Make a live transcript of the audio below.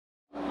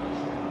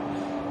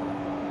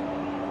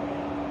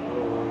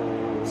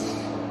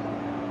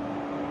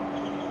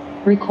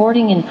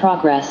Recording in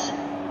progress.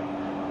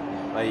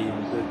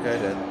 ஐந்து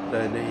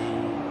கரத்தனை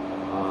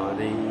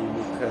ஆனை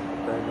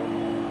முகத்தனை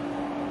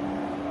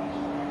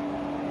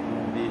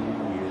இந்தின்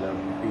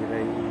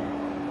இளம்பிறை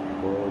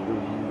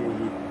போதும்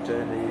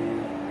எயிற்றனை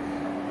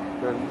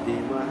நந்தி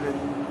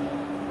மகன்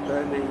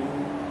தனை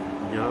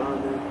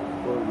ஞான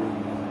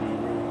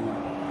கொழுந்தினை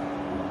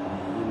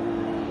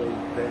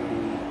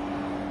வைத்தனி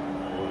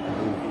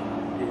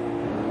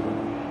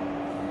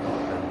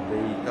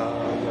தந்தை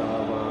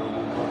தாயாவானும்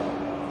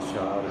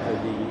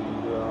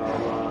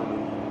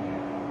சார்கலீங்காவானும்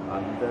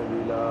அந்த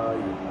விழா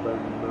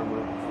இன்பம்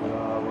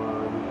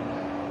நமக்காவானும்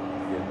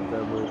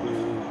எந்தமது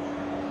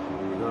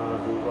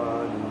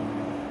ஊனாகுவானும்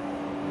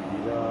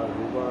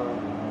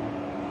இதிராகுவானும்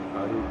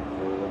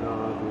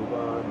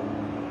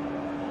அருட்போனாகுவானும்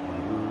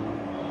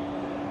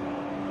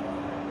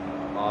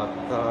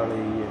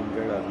ஆத்தாளை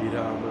எங்கள்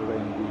அபிராம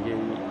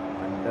வல்லியை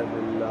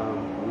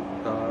அண்டமெல்லாம்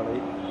பூத்தாளை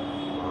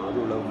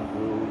மாதுளம்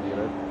பூ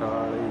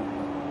நிறத்தாளை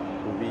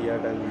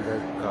புவியடங்க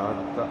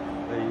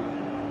காத்தாளை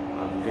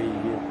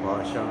அங்கையே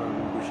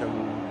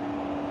பாஷாங்குஷமும்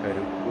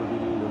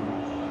கருப்புவில்லும்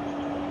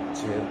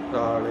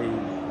சேர்த்தாளை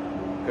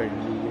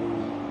முக்கண்ணியை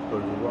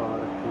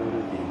தொழுவார்க்கு ஒரு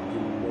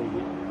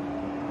தீங்கில்லையே.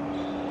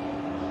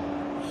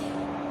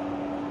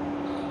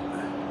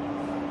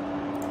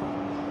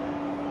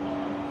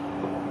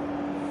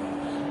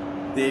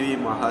 தேவி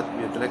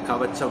மகாத்மியத்தில்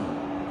கவச்சம்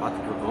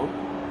பார்த்துருக்கோம்.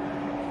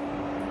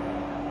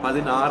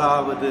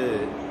 16வது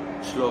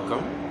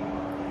ஸ்லோகம்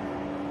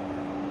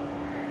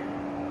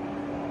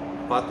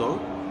பார்த்தோம்.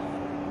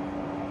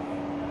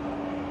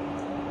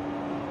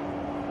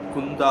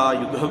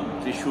 குந்தாயுதம்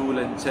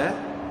திரிசூலஞ்ச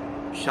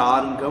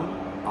ஷார்ங்கம்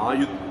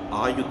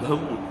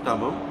ஆயுதம்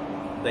உத்தமம்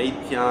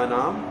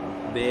தைத்யானாம்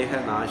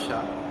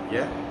தேகநாசாய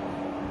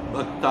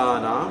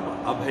பக்தானாம்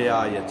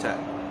அபயாயச்ச.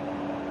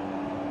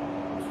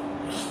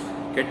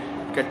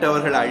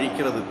 கெட்டவர்களை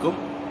அழிக்கிறதுக்கும்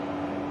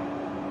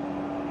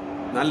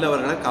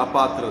நல்லவர்களை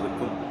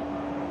காப்பாற்றுறதுக்கும்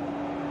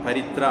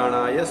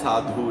பரித்ராணாய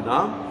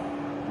சாதுனாம்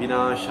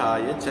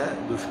விநாசாய ச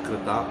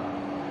துஷ்கிருதாம்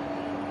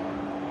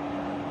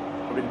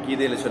அப்படின்னு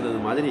கீதையில் சொன்னது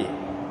மாதிரி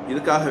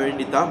இதுக்காக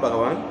வேண்டித்தான்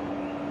பகவான்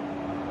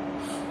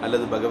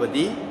அல்லது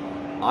பகவதி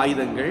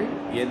ஆயுதங்கள்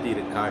ஏந்தி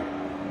இருக்காள்.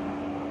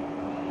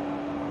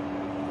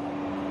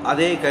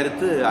 அதே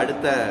கருத்து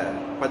அடுத்த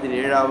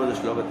 17வது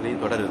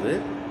ஸ்லோகத்திலையும் தொடருது.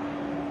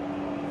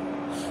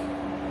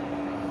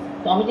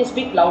 Swamiji,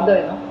 speak louder,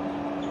 you know.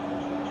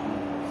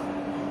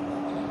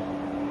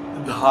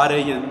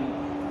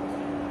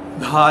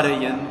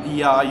 धारयन्ति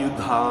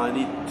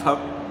आयुधानि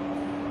तम्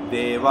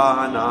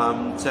देवानां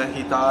च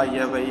हिताय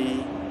वै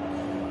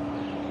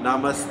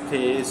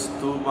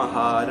नमस्तेस्तु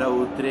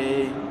महारौद्रे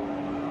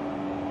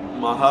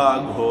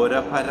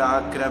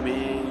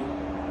महाघोरपराक्रमे.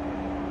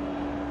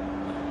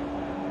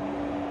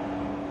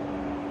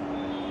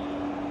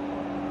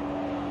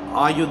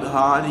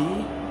 ஆயுதானி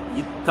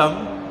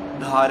இத்தம்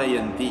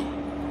தாரயந்தி,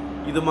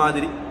 இது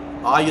மாதிரி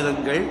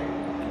ஆயுதங்கள்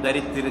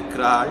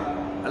தரித்திருக்கிறாள்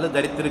அல்லது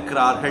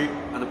தரித்திருக்கிறார்கள்.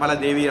 அந்த பல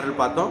தேவியர்கள்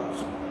பார்த்தோம்.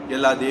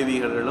 எல்லா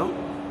தேவியர்களும்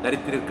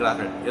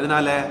தரித்திருக்கிறார்கள்.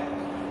 எதனால?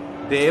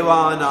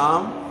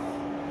 தேவானாம்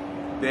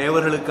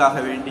தேவர்களுக்காக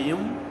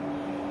வேண்டியும்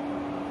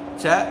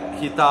ச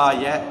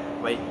ஹிதாய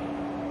வை,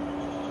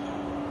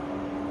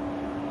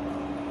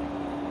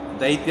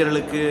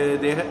 தைத்தியர்களுக்கு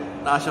தேக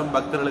நாசம்,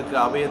 பக்தர்களுக்கு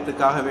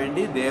அபயத்துக்காக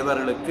வேண்டி,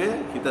 தேவர்களுக்கு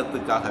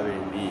ஹிதத்துக்காக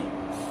வேண்டி.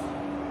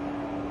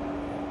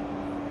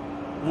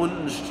 முன்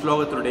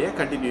ஸ்லோகத்தினுடைய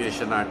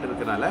கண்டினியூஷன் ஆட்டு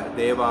இருக்கனால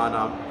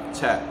தேவானாம்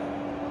ச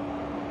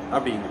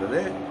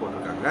அப்படிங்கிறது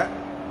போட்டிருக்காங்க.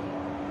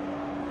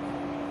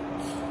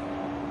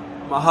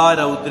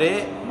 மகாரௌத்ரே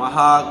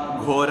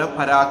மகாகோர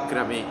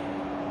பராக்கிரமே.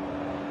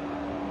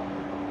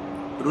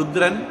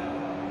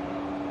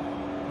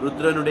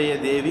 ருத்ரனுடைய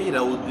தேவி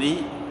ரௌத்ரி,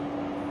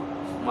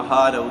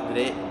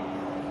 மகாரௌத்ரே.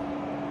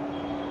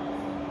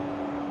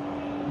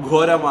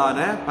 கோரமான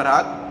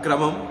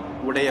பராக்கிரமம்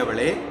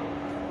உடையவளே,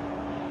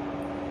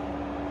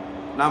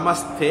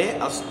 நமஸ்தே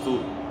அஸ்து,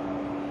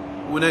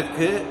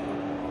 உனக்கு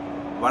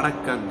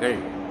வணக்கங்கள்.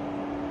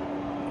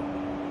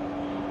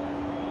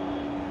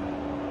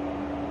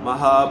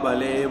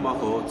 மகாபலே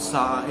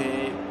மகோத்சாஹே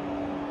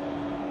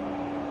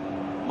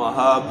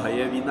மகாபய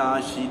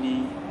விநாசினி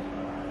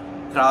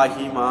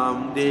த்ராஹி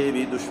மாம்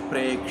தேவி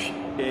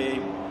துஷ்பிரேக்ஷே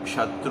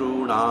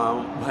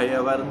சத்ருணாம்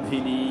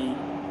பயவர்தினி.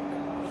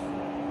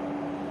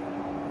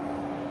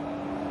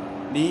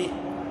 நீ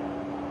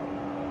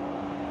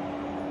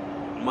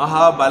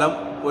மகாபலம்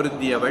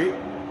பொருந்தியவள்,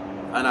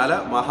 அதனால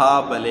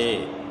மகாபலே,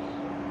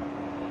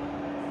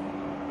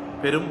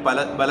 பெரும்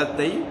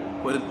பலத்தை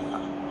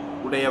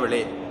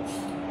உடையவளே.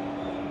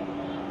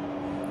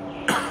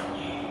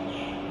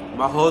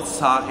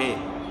 மகோத்சாகே,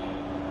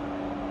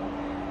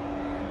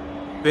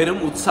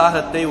 பெரும்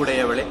உற்சாகத்தை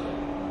உடையவளே.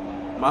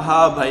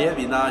 மகாபய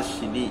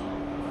விநாசினி,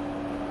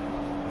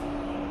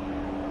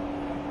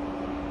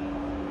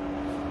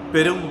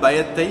 பெரும்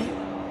பயத்தை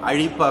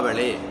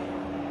அழிப்பவளே.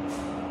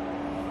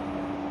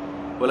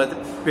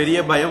 பெரிய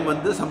பயம்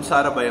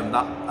சம்சார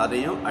பயம்தான்,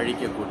 அதையும்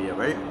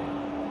அழிக்கக்கூடியவள்.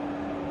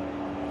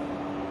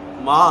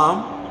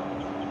 மாம்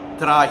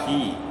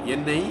திராஹி,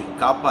 என்னை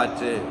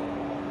காப்பாற்று.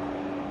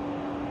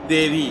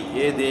 தேவி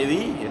ஏ தேவி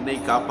என்னை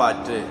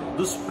காப்பாற்று.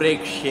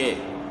 துஷ்பிரேக்ஷே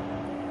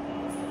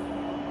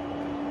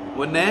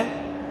உன்னை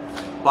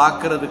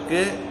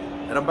பார்க்கறதுக்கு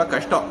ரொம்ப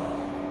கஷ்டம்.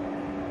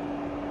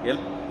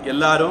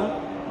 எல்லாரும்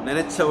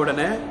நினைச்ச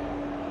உடனே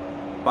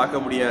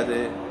பார்க்க முடியாது.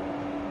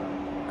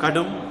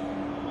 கடும்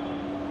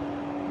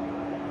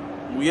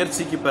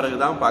முயற்சிக்கு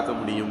பிறகுதான் பார்க்க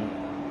முடியும்.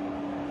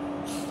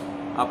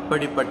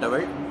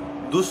 அப்படிப்பட்டவள்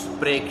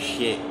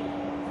துஷ்பிரேக்ஷே.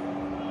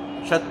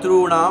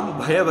 சத்ருணாம்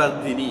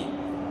பயவர்தினி.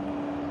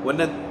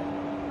 உன்னை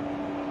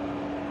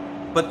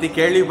பத்தி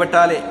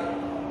கேள்விப்பட்டாலே,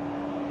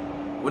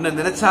 உன்னை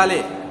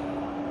நினைச்சாலே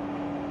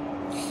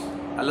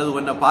அல்லது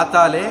உன்னை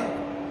பார்த்தாலே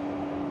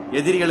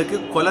எதிரிகளுக்கு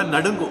கொலை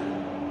நடுங்கும்.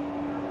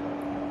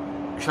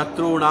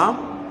 சத்ருணாம்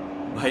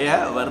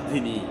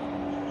பயவர்தினி.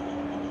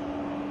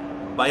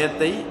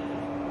 பயத்தை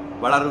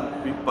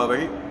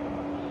வளர்விப்பவள்,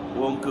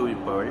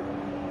 ஓங்குவிப்பவள்.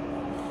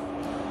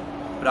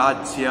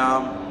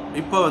 பிராச்சியாம்.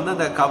 இப்போ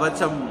அந்த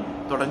கவச்சம்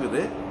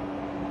தொடங்குது.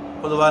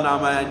 பொதுவா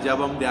நாம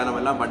ஜபம் தியானம்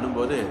எல்லாம்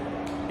பண்ணும்போது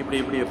இப்படி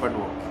இப்படி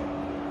பண்ணுவோம்.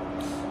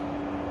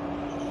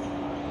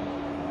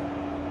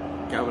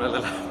 கேமரா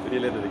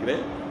தெரியல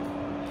நினைக்கிறேன்.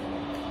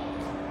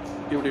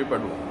 இப்படி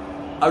பண்ணுவோம்.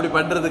 அப்படி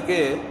பண்றதுக்கு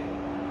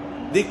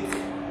திக்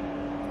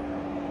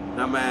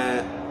நம்ம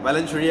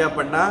வலஞ்சுழியா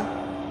பண்ணா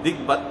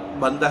திக்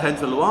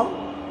பந்தகன்னு சொல்லுவோம்.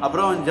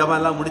 அப்புறம் ஜபம்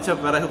எல்லாம் முடிச்ச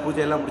பிறகு,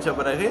 பூஜை எல்லாம் முடிச்ச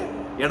பிறகு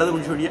இடது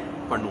முன்சுழியா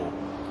பண்ணுவோம்.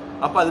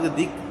 அப்ப அதுக்கு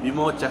திக்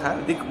விமோச்சக,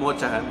 திக்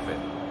மோச்சகன்னு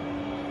பேர்.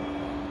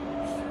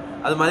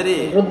 அது மாதிரி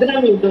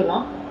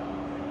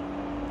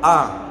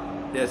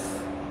எஸ்,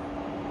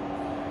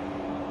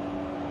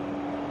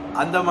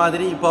 அந்த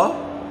மாதிரி இப்போ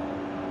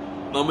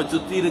நம்ம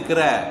சுத்தி இருக்கிற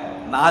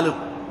 4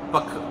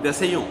 பக்க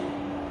திசையும்,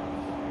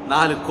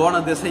 4 கோண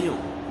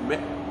திசையும்,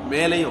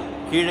 மேலையும்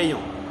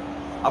கீழையும்,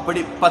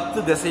 அப்படி 10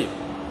 திசையும்.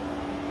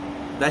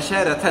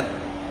 தசரதன்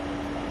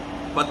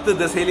 10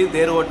 திசையிலையும்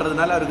தேர்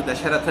ஓட்டுறதுனால அவருக்கு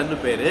தசரதன்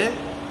பேரு.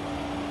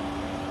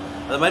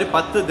 அது மாதிரி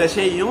 10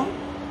 திசையும்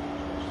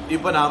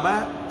இப்ப நாம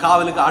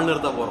காவலுக்கு ஆள்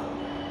நிறுத்த போறோம்.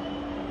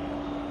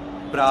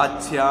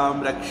 பிராச்சியாம்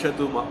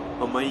ரக்ஷது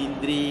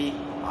மைந்திரி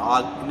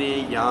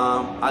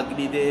ஆக்னேயாம்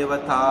அக்னி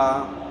தேவதா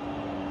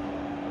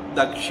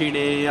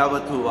தக்ஷிணே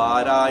அவது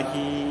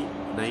வாராஹி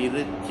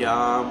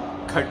நைருத்யாம்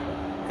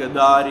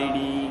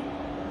खड्गदारिणी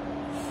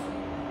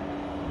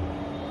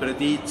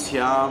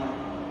प्रतीच्यां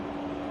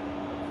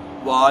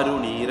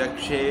वारुणी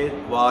रक्षेत्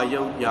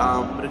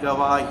वायव्यां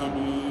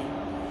मृगवाहिनी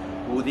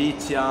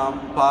उदीच्यां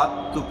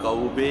पातु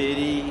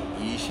कौबेरी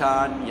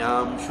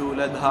ईशान्यां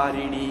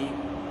शूलधारिणी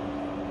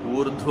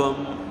ऊर्ध्वं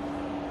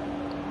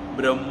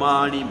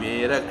ब्रह्माणि मे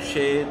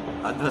रक्षेत्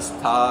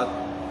अधस्तात्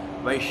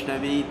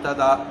वैष्णवी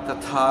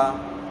तथा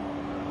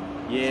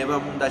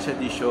एवं दश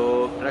दिशो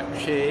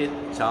रक्षेत्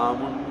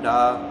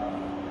चामुण्डा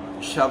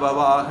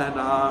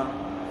शववाहना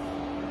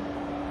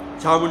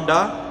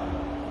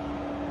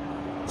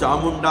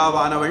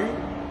चामुण्डावानवள்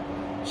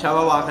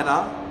शववाहना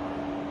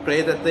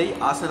பிரேதத்தை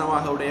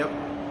ஆசனமாக உடைய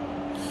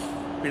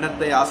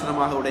பிணத்தை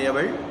ஆசனமாக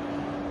உடையவள்.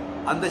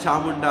 அந்த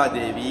சாமுண்டா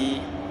தேவி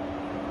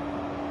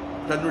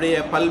தன்னுடைய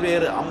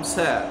பல்வேறு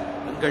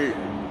அம்சங்கள்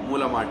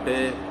மூலமாட்டு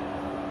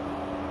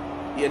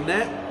என்ன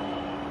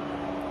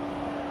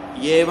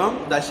ஏவம்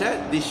தச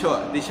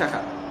திசக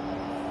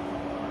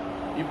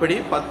இப்படி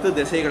 10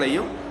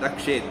 திசைகளையும்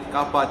ரக்ஷேத்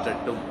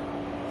காப்பாற்றட்டும்.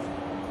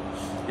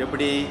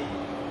 எப்படி?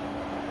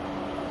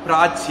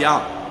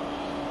 பிராச்சியாம்,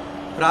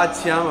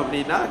 பிராச்சியாம்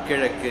அப்படின்னா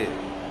கிழக்கு.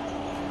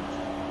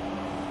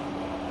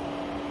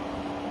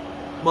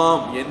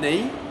 மாம் என்னை,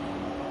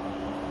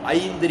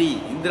 ஐந்திரி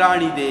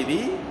இந்திராணி தேவி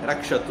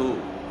ரக்ஷது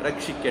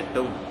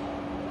ரட்சிக்கட்டும்.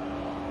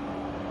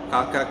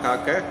 காக்க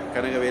காக்க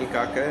கனகவேல்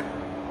காக்க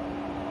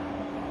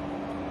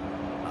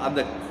அந்த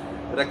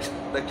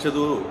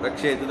ரக்ஷது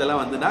ரக்ஷேத்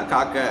இதெல்லாம் வந்துன்னா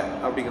காக்க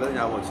அப்படிங்கறது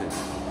ஞாபகம் வச்சு.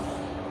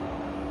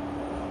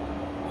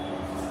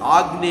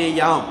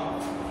 ஆக்னேயாம்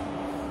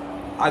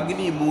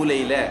அக்னி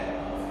மூலையில,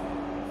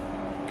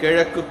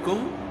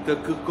 கிழக்குக்கும்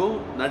தெற்குக்கும்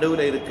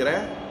நடுவுல இருக்கிற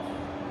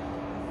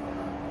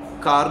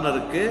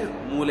கார்னருக்கு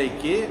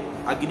மூலைக்கு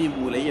அக்னி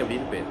மூலை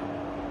அப்படின்னு பேர்.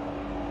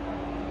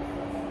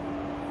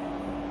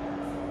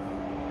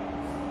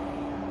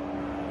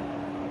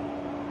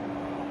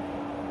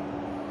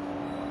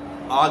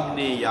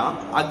 ஆக்னேயாம்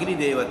அக்னி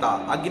தேவதா,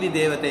 அக்னி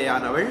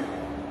தேவதையானவள்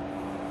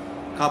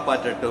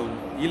காப்பாற்றட்டும்.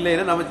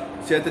 இல்லைன்னா நம்ம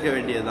சேர்த்துக்க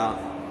வேண்டியதுதான்.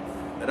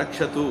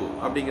 ரக்ஷது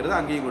அப்படிங்கறது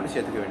அங்கேயும் கொண்டு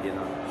சேர்த்துக்க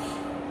வேண்டியதுதான்.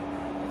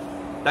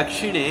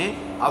 தக்ஷிணே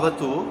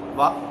அவது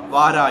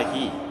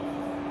வாராகி,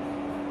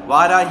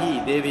 வாராகி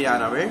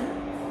தேவியானவள்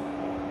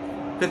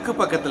தெற்கு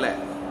பக்கத்துல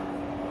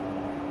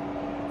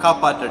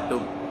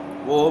காப்பாற்றட்டும்.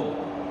 ஓம்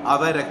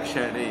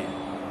அவரக்ஷணே.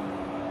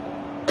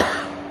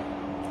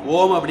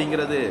 ஓம்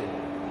அப்படிங்கிறது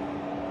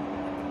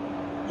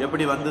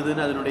எப்படி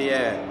வந்ததுன்னு அதனுடைய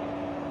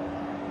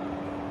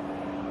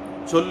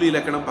சொல்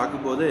இலக்கணம்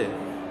பார்க்கும்போது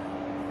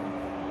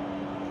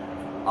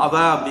அவ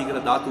அப்படிங்கிற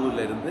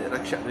தாத்துவில இருந்து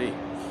ரக்ஷணை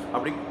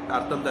அப்படி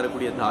அர்த்தம்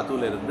தரக்கூடிய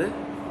தாத்துவில இருந்து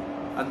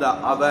அந்த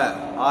அவ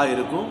ஆ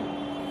இருக்கும்.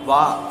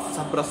 வா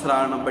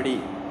சம்பிரசராணம் படி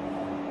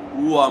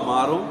ஊவா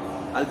மாறும்.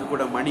 அதுக்கு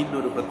கூட மணின்னு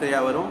ஒரு பிரத்யா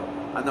வரும்.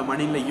 அந்த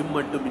மணில இம்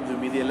மட்டும்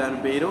மிஞ்சும், மீதி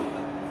எல்லாரும் பெயரும்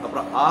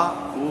அப்புறம் அ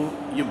உ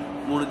இம்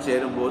மூணு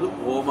சேரும் போது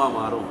ஓமா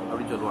மாறும்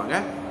அப்படின்னு சொல்லுவாங்க.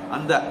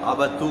 அந்த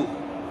அவது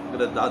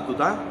தாத்து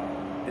தான்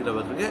இதுல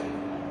வருது.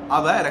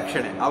 அவ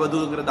ரக்ஷணை,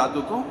 அவதுங்கிற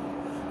தாத்துக்கும்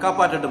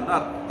காப்பாற்றட்டும்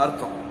தான்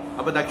அர்த்தம்.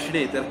 அப்ப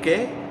தட்சிணே தெற்கே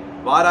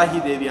வாராகி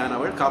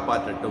தேவியானவள்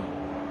காப்பாற்றட்டும்.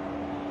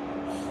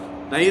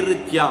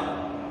 நைருத்யா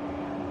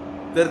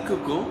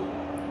தெற்குக்கும்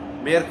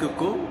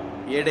மேற்குக்கும்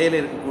இடையில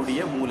இருக்கக்கூடிய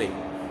மூலை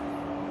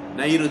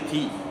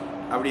நைருத்தி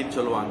அப்படின்னு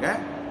சொல்லுவாங்க.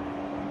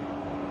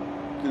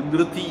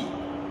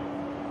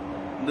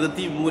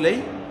 நிருத்தி மூலை,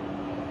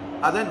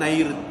 அத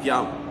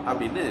நைருத்யாம்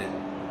அப்படின்னு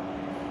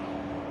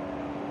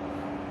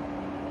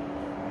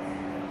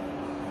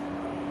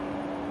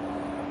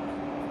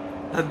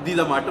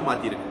தத்திதமாட்டு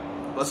மாத்திருக்கு.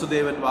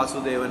 வசுதேவன்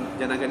வாசுதேவன்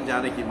ஜனகன்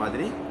ஜானகி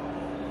மாதிரி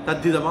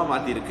தத்திதமா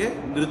மாத்திருக்கு.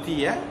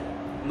 நிருத்திய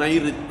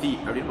நைருத்தி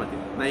அப்படின்னு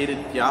மாத்திருக்கு.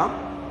 நைருத்யாம்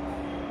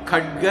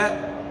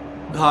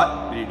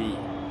கட்கதாரிணி,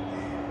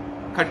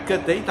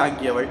 கட்கத்தை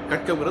தாங்கியவள்.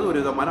 கட்கம்ங்கிறது ஒரு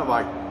விதமான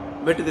வாழ்,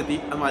 வெட்டுக்கத்தி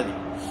அந்த மாதிரி.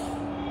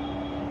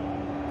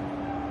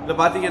 இத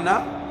பாத்தீங்கன்னா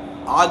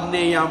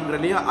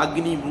ஆக்னேயாம்ங்கிறதையும்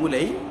அக்னி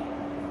மூலை,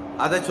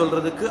 அதை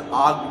சொல்றதுக்கு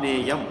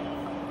ஆக்னேயம்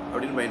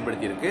அப்படின்னு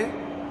பயன்படுத்தி இருக்கு.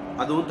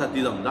 அதுவும்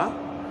தத்திதம் தான்,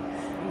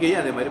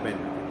 இங்கேயும் அதே மாதிரி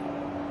பயன்படுத்தி.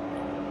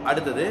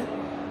 அடுத்தது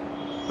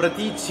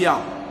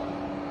பிரதீச்சியாம்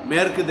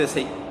மேற்கு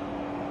திசை,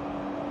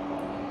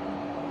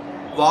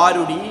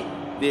 வாருணி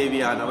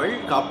தேவியானவள்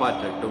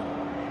காப்பாற்றட்டும்.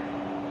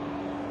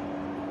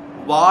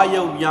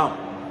 வாயவ்யாம்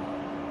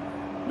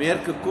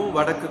மேற்குக்கும்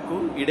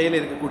வடக்குக்கும் இடையில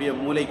இருக்கக்கூடிய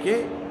மூலைக்கு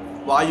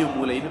வாயு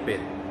மூலைன்னு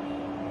பேர்.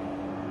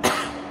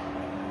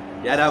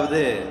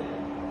 யாராவது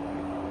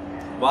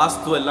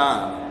வாஸ்து எல்லாம்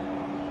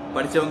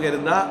படிச்சவங்க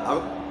இருந்தா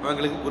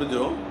அவங்களுக்கு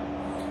புரிஞ்சிடும்.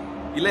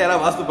 இல்ல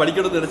யாராவது வாஸ்து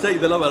படிக்கணும்னு நினைச்சா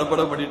இதெல்லாம்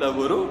வரப்படம் பண்ணிட்டா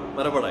போறோம்.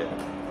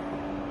 வரப்படாயிடும்.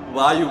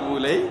 வாயு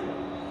மூலை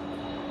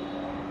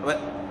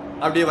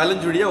அப்படியே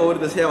வலஞ்சுடியா ஒவ்வொரு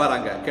திசையா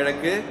வராங்க.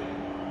 கிழக்கு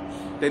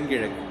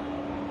தென்கிழக்கு,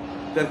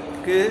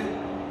 தெற்கு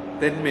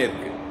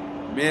தென்மேற்கு,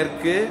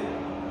 மேற்கு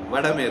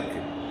வடமேற்கு.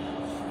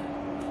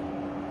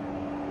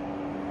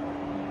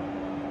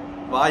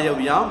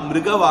 வாயவ்யாம்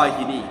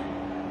மிருகவாகினி,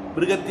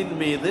 மிருகத்தின்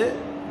மீது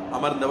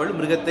அமர்ந்தவள்,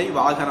 மிருகத்தை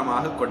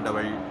வாகனமாக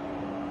கொண்டவள்.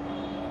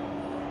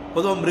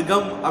 பொதுவாக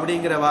மிருகம்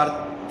அப்படிங்கிற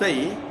வார்த்தை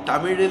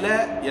தமிழில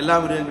எல்லா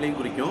மிருகங்களையும்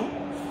குறிக்கும்.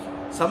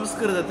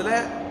 சம்ஸ்கிருதத்துல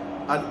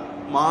அது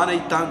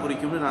மானைத்தான்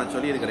குறிக்கும்னு நான்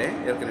சொல்லியிருக்கிறேன்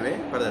ஏற்கனவே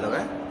பல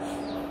தடவை.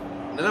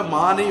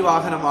 மானை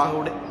வாகனமாக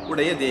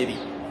உடைய தேவி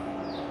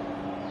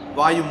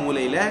வாயு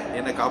மூலையில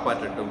என்னை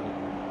காப்பாற்றட்டும்.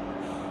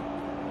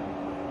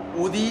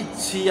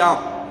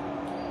 உதீச்சியாம்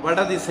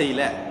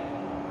வடதிசையில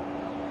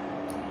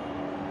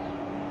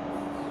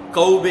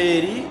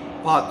கௌபேரி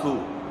பாத்து,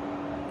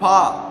 பா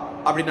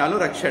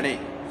அப்படின்னாலும் ரக்ஷணை.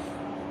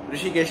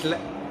 ரிஷிகேஷ்ல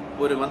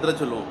ஒரு மந்திரம்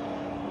சொல்லுவோம்,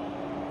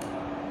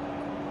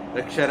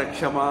 ரக்ஷ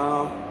ரக்ஷமா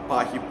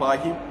பாஹி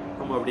பாஹி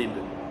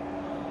அப்படின்னு.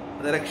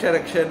 அந்த ரக்ஷ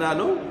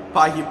ரக்ஷனாலும்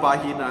பாஹி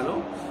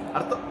பாஹினாலும்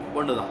அர்த்தம்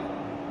ஒண்ணுதான்.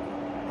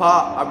 பா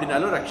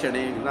அப்படின்னாலும்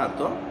ரக்ஷணை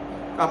அர்த்தம்,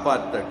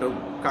 காப்பாற்றட்டும்,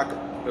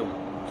 காக்கட்டும்.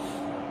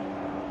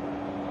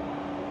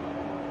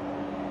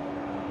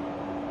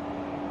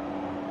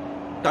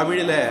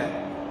 தமிழில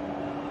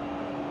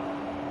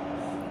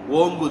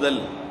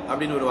ஓங்குதல்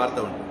அப்படின்னு ஒரு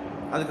வார்த்தை உண்டு.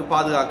 அதுக்கு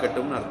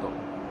பாதுகாக்கட்டும் அர்த்தம்.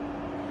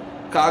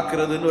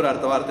 காக்குறதுன்னு ஒரு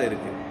அர்த்த வார்த்தை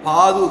இருக்கு.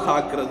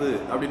 பாதுகாக்கிறது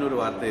அப்படின்னு ஒரு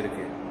வார்த்தை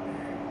இருக்கு.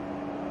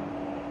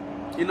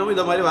 இன்னும்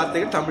இந்த மாதிரி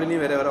வார்த்தைகள்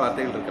தமிழ்லயும் வேற வேற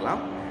வார்த்தைகள்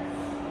இருக்கலாம்.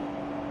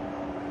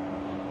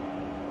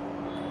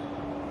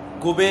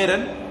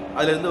 குபேரன்,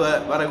 அதுல இருந்து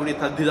வரக்கூடிய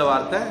தத்தித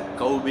வார்த்தை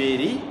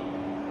கௌபேரி.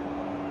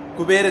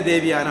 குபேர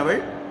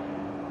தேவியானவள்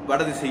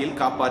வடதிசையில்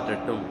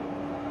காப்பாற்றட்டும்.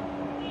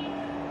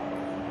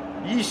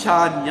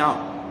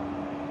 ஈசான்யாம்,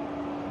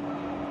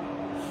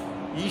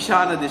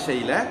 ஈசான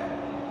திசையில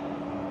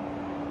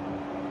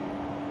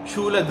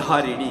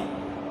சூலதாரிணி,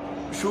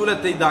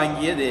 சூலத்தை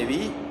தாங்கிய தேவி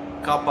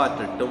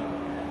காப்பாற்றட்டும்.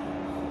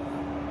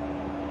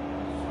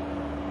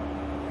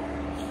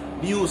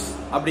 நியூஸ்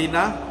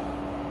அப்படின்னா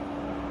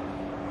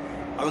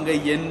அவங்க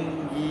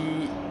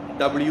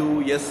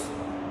NEWS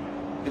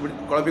இப்படி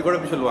குழப்பி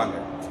குழப்பி சொல்லுவாங்க.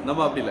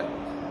 நம்ம அப்படி இல்லை,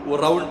 ஒரு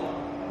ரவுண்ட்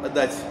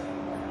வந்தாச்சு.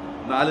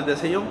 4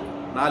 திசையும்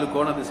 4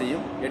 கோண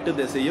திசையும் 8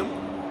 திசையும்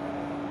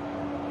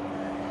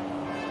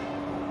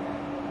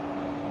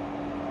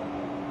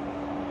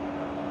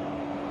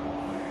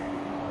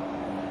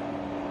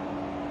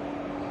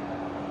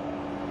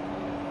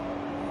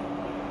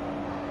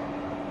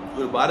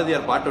ஒரு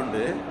பாரதியார்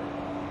பாட்டுண்டு,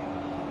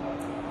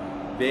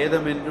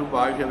 வேதம் என்றும்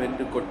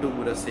வாழ்கவென்று கொட்டு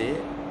முரசே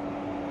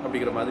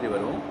அப்படிங்கிற மாதிரி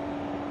வரும்.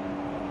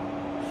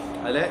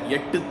 அதுல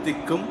 8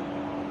 திக்கும்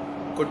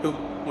கொட்டு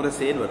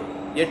முரசேன்னு வரும்.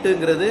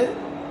 8ங்கிறது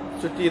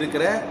சுற்றி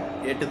இருக்கிற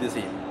 8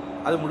 திசையும்.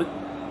 அது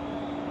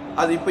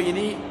அது இப்ப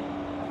இனி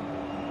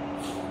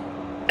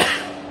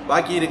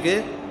பாக்கி இருக்கு.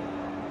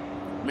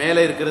 மேல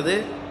இருக்கிறது,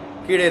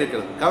 கீழே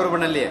இருக்கிறது, கவர்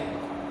பண்ணலையே.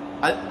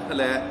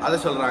 அதை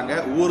சொல்றாங்க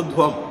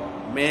ஊர்துவம்,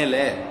 மேல.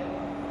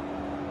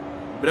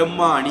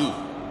 பிரம்மாணி,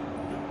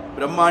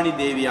 பிரம்மாணி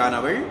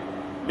தேவியானவள்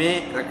மே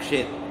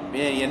ரக்ஷேத்,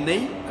 மே என்னை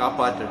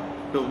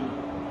காப்பாற்றட்டும்.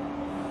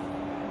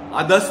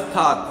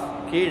 அதஸ்தாத்,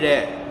 கீழே.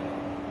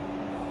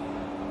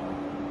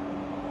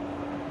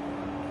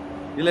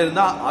 இதுல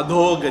இருந்தா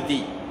அதோகதி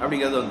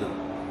அப்படிங்கிறது வந்து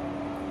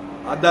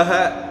அதக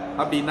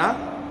அப்படின்னா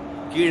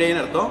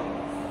கீழேன்னு அர்த்தம்.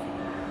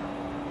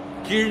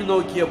 கீழ்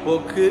நோக்கிய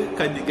போக்கு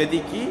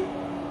கதிக்கு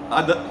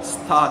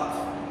அதஸ்தாத்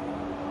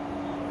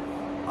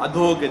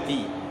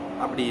அதோகதி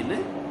அப்படின்னு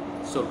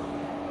சொல்.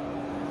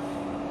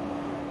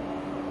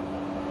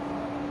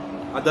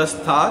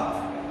 அதஸ்தாத்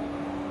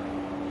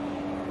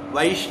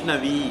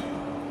வைஷ்ணவி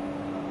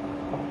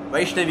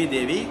வைஷ்ணவி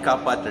தேவி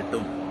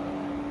காப்பாற்றட்டும்.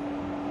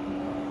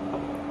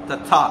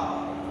 தத்தா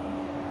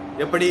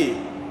எப்படி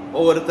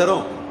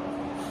ஒவ்வொருத்தரும்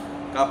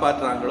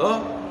காப்பாற்றுறாங்களோ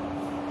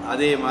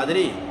அதே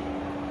மாதிரி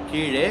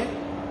கீழே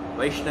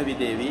வைஷ்ணவி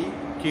தேவி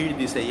கீழ்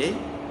திசையை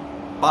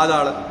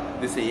பாதாள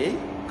திசையை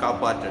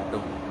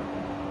காப்பாற்றட்டும்.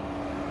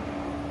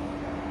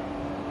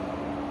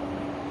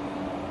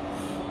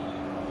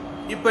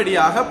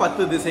 இப்படியாக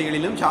 10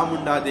 திசைகளிலும்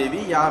சாமுண்டா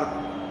தேவி யார்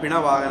பிண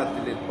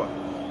வாகனத்தில் இருப்பார்,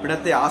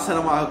 பிணத்தை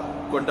ஆசனமாக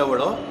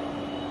கொண்டவளோ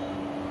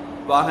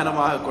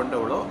வாகனமாக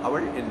கொண்டவளோ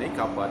அவள் என்னை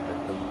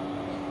காப்பாற்றட்டும்.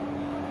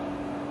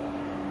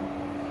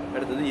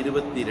 அடுத்தது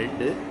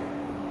 22.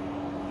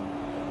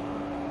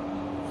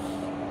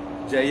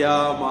 ஜயா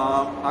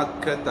மாம்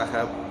அக்ரதஹ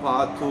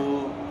பாது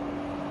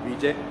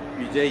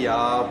விஜயா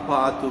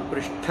பாது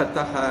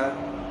பிருஷ்டதஹ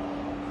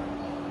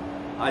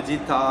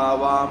அஜிதா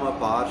வாம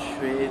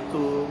பார்ஷ்வே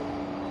து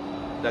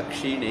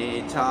தக்ஷிணே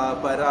சா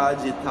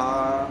பராஜிதா.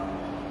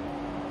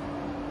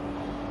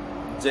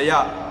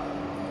 ஜயா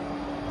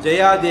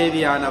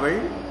ஜெயாதேவியானவள்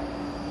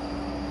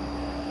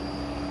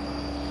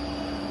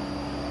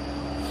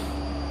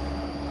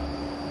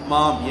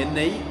மாம்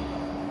என்னை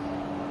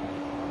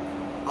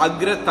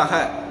அக்ரதஹ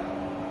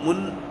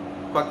முன்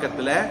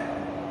பக்கத்துல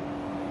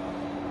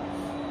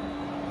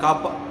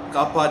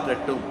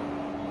காப்பாற்றட்டும்.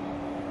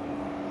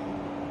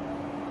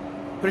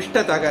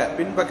 பிருஷ்டதக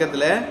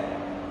பின்பக்கத்துல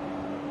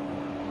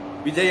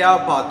விஜயா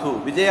பாத்து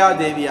விஜயா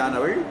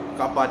தேவியானவள்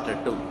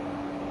காப்பாற்றட்டும்.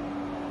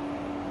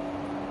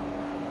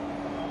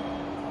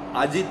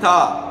 அஜிதா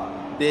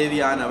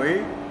தேவியானவள்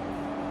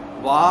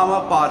வாம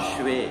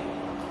பார்ஷ்வே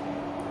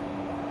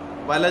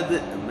வலது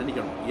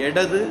மன்னிக்கணும்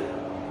இடது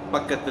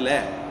பக்கத்துல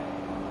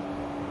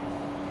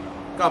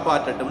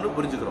காப்பாற்றட்டும்னு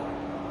புரிஞ்சுக்கிறோம்.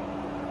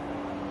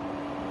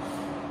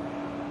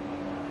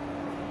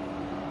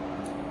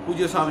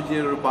 பூஜ்ய சுவாமிஜி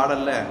ஒரு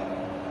பாடல்ல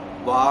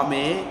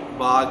வாமே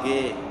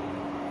பாகே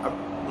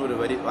ஒரு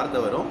வரி வார்த்தை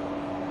வரும்.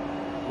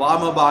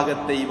 வாம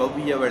பாகத்தை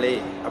வவ்வியவளே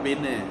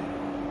அப்படின்னு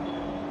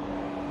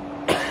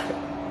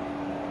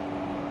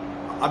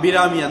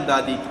அபிராமி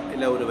அந்தாதி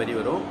இல்ல ஒரு வரி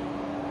வரும்.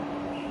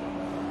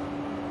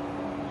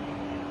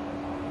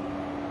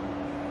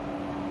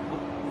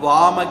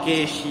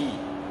 வாமகேஷி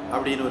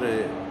அப்படின்னு ஒரு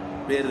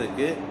பேர்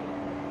இருக்கு.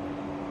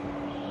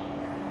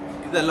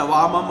 இதெல்லாம்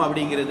வாமம்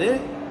அப்படிங்கிறது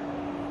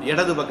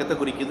இடது பக்கத்தை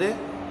குறிக்குது.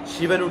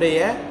 சிவனுடைய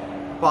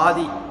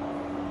பாதி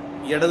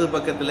இடது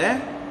பக்கத்துல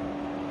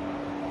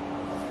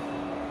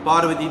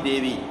பார்வதி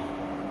தேவி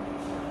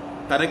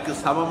தனக்கு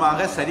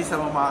சமமாக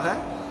சரிசமமாக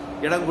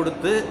இடம்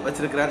கொடுத்து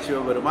வச்சிருக்கிறார்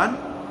சிவபெருமான்.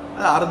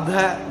 அர்த்த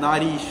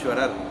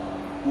நாரீஸ்வரர்,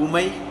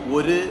 உமை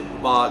ஒரு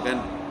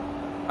பாகன்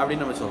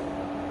அப்படின்னு நம்ம சொல்றோம்.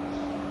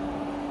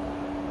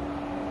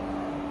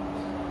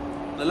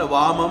 நல்ல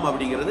வாமம்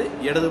அப்படிங்கிறது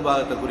இடது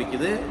பாகத்தை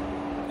குறிக்குது.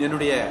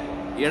 என்னுடைய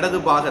இடது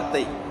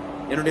பாகத்தை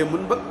என்னுடைய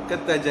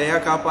முன்பக்கத்தை ஜெயா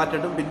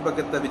காப்பாற்றட்டும்,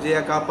 பின்பக்கத்தை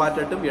விஜயா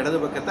காப்பாற்றட்டும், இடது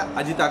பக்கத்தை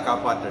அஜிதா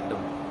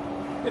காப்பாற்றட்டும்.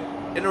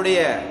 என்னுடைய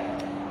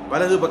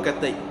வலது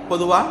பக்கத்தை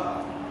பொதுவா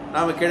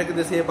நாம கிழக்கு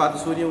திசையை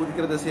பார்த்து சூரியன்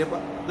உதிக்கிற திசையை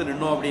பார்த்து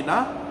நின்னோம் அப்படின்னா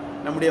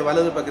நம்முடைய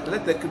வலது பக்கத்துல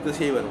தெற்கு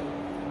திசை வரும்.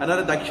 அதனால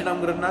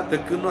தட்சிணம்ங்கிறதுனா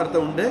தெற்குன்னு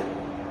அர்த்தம் உண்டு,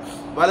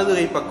 வலது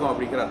கை பக்கம்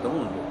அப்படிங்கிற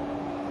அர்த்தமும் உண்டு.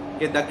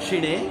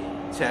 தட்சிணே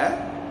ச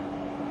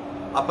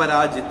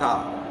அபராஜிதா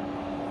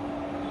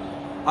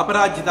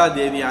அபராஜிதா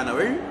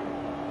தேவியானவள்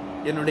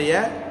என்னுடைய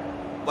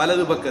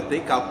வலது பக்கத்தை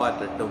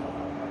காப்பாற்றட்டும்.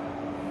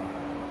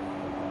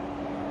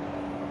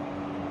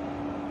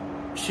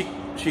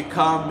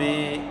 शिखामे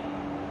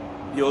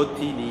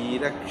द्योतिनी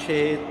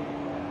रक्षेत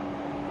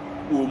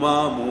उमा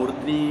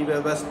मूर्ध्नि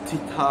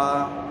व्यवस्थिता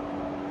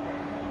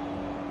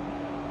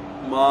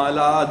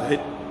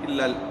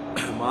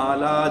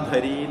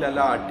मालाधरी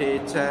ललाटे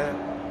च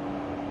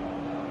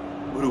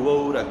भ्रुवौ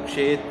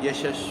रक्षेत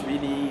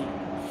यशस्विनी.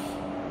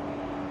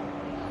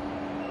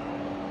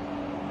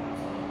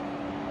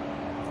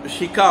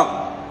 ஷிகாம்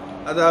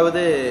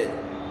அதாவது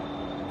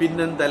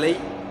பின்னந்தலை,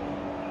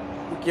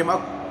 முக்கியமா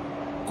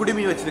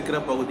குடுமி வச்சிருக்கிற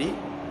பகுதி,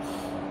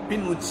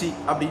 பின் உச்சி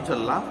அப்படின்னு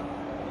சொல்லலாம்.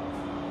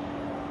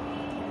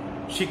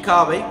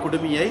 ஷிகாவை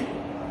குடுமியை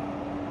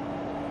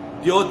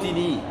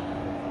தியோதினி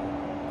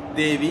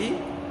தேவி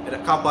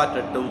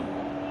காப்பாற்றட்டும்.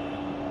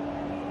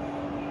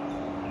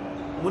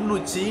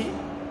 முன்னுச்சி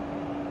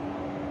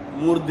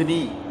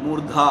மூர்தினி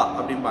மூர்தா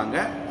அப்படிம்பாங்க.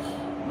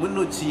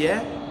 முன்னுச்சிய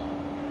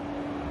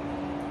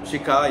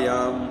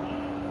ஷிகாயாம்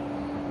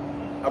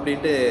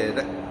அப்படின்ட்டு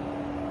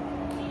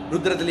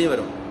ருத்ரத்திலையும்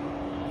வரும்.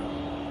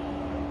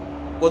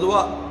 பொதுவா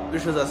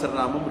விஷ்ணு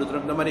சஹஸ்ரநாமம்,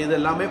 ருத்ரம், இந்த மாதிரி இது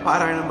எல்லாமே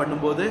பாராயணம்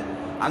பண்ணும்போது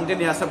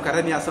அங்கநியாசம்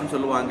கரநியாசம்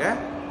சொல்லுவாங்க.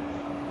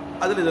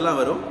 அதுல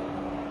இதெல்லாம் வரும்.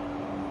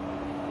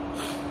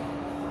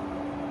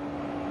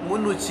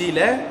 முன் உச்சியில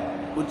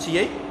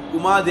உச்சியை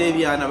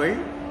உமாதேவியானவள்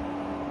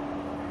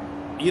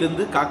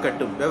இருந்து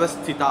காக்கட்டும்.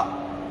 வியவஸ்திதா,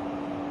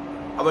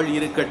 அவள்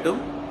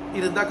இருக்கட்டும்,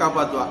 இருந்தா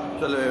காப்பாத்துவா,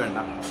 சொல்லவே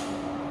வேண்டாம்.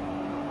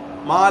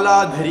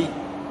 மாலாதரி,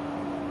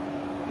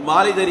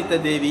 மாலை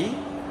தரித்த தேவி.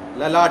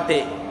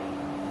 லலாட்டே,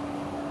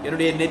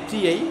 என்னுடைய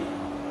நெற்றியை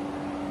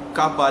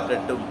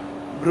காப்பாற்றட்டும்.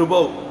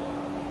 ப்ருவௌ,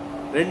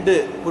 2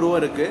 புருவம்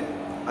இருக்கு,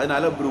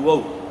 அதனால ப்ருவௌ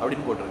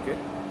அப்படின்னு போட்டிருக்கு.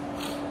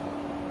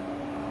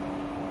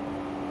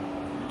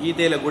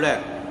 கீதையில கூட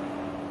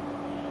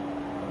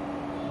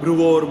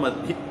ப்ருவோர்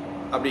மத்தி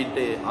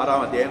அப்படின்ட்டு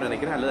 6ஆம் அத்தியாயம்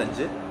நினைக்கிறேன், அல்லது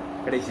 5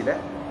 கடைசியில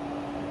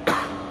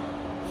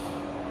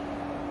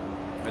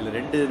அதுல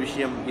 2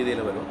 விஷயம்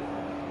கீதையில வரும்.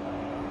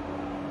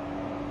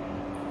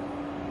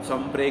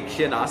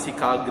 சம்பிரேக்ஷ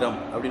நாசிகாகிரம்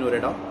அப்படின்னு ஒரு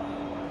இடம்,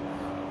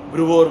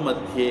 ப்ருவோர்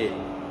மத்தியே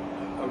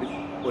அப்படின்னு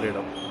ஒரு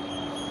இடம்.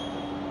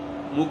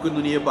 மூக்கு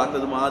நுனியை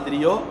பார்த்தது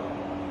மாதிரியோ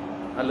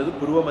அல்லது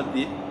புருவ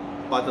மத்திய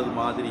பார்த்தது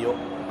மாதிரியோ,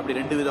 அப்படி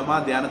 2 விதமா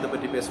தியானத்தை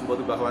பற்றி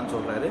பேசும்போது பகவான்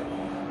சொல்றாரு.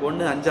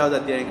 ஒன்னு 5ஆவது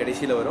அத்தியாயம்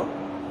கடைசியில வரும்,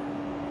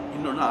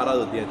 இன்னொன்னு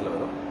 6ஆவது அத்தியாயத்துல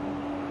வரும்.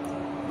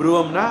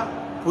 புருவம்னா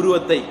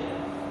புருவத்தை,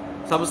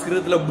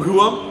 சமஸ்கிருதத்துல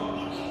புருவம்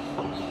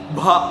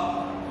பா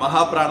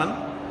மகாபிராணன்,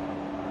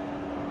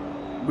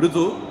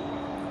 மிருது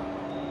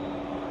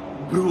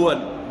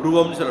புருவன்,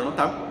 புருவம்னு சொல்லணும்.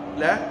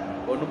 தமிழ்ல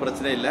ஒன்றும்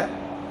பிரச்சனை இல்லை,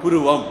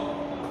 புருவம்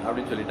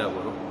அப்படின்னு சொல்லிட்டா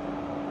வரும்.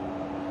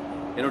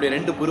 என்னுடைய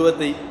 2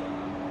 புருவத்தை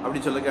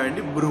அப்படின்னு சொல்லிக்க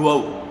வேண்டி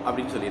புருவவ்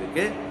அப்படின்னு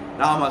சொல்லியிருக்கு.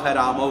 ராமக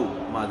ராமவ்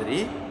மாதிரி.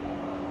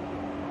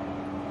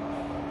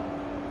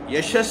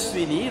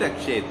 யசஸ்வினி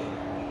ரக்ஷேத்,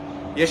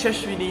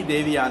 யசஸ்வினி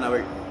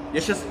தேவியானவள்,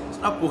 யசஸ்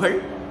புகழ்,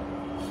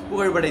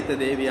 புகழ் படைத்த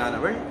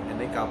தேவியானவள்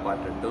என்னை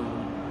காப்பாற்றட்டும்.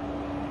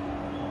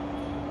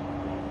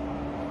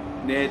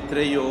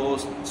 நேத்ரயோ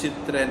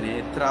சித்திர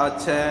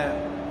நேத்ராச்ச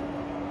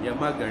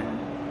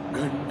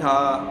யமகண்டா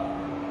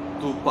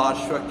து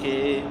பார்ஷ்வகே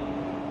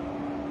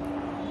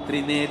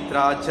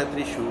त्रिनेत्राच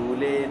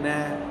त्रिशूलेन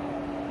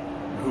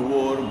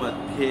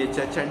भ्रुवोर्मध्ये च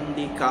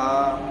चण्डिका.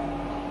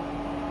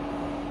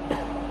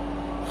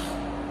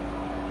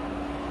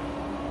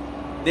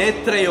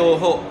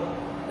 நேத்ரயோஹோ,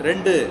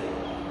 2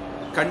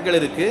 கண்கள்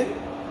இருக்கு.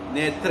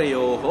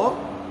 நேத்ரயோஹோ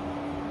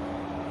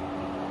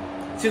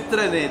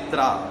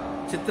சித்திரநேத்ரா,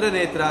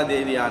 சித்திரநேத்ரா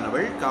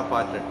தேவியானவள்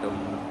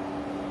காப்பாற்றட்டும்.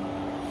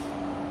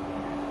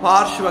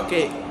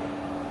 பார்ஷ்வகே,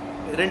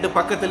 2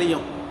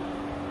 பக்கத்திலையும்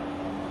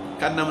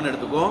கண்ணம்னு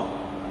எடுத்துக்கோ.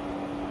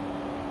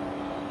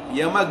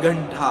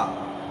 யமகண்டா,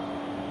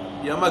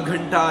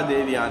 யமகண்டா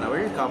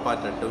தேவியானவள்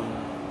காப்பாற்றட்டும்.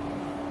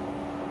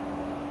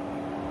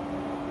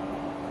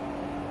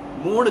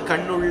 3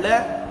 கண்ணுள்ள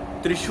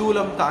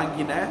திரிசூலம்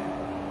தாங்கின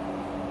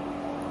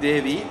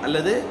தேவி,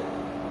 அல்லது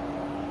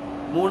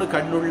 3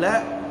 கண்ணுள்ள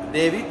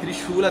தேவி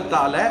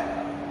திரிசூலத்தால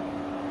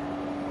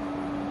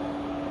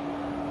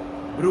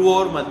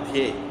புருவோர்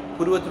மத்தியே,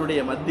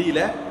 புருவத்தினுடைய மத்தியில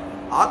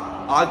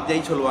ஆக்ஞை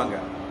சொல்லுவாங்க.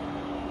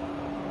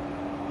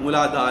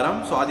 மூலாதாரம்,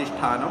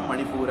 சுவாதிஷ்டானம்,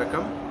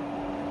 மணிபூரகம்,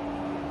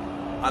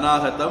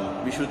 அநாகதம்,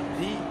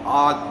 விசுத்தி,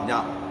 ஆக்ஞா,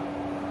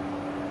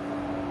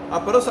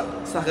 அப்புறம்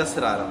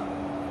சகசிராரம்.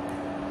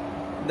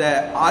 இந்த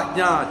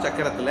ஆக்ஞா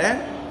சக்கரத்துல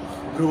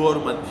புருவோர்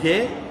மத்தியே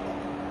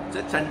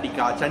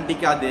சண்டிகா,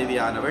 சண்டிகா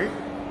தேவியானவள்.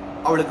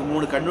 அவளுக்கு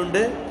 3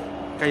 கண்ணுண்டு,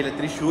 கையில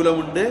திரிசூலம்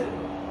உண்டு.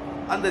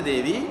 அந்த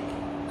தேவி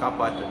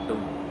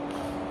காப்பாற்றட்டும்.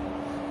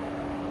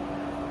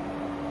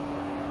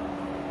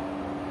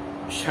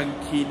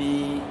 சங்கினி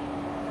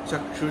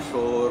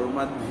चक्षुषोर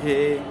मध्ये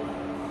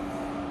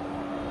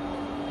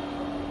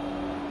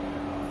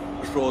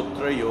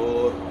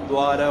श्रोत्रयोर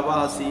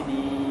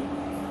द्वारवासिनी.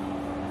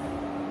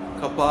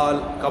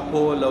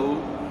 कपोलौ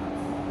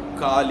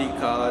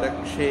कालिका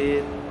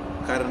रक्षेत्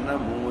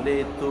कर्णमूले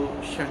तु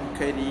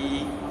शंकरी.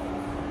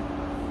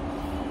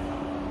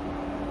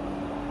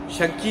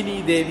 शंकिनी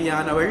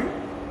देवियानवள்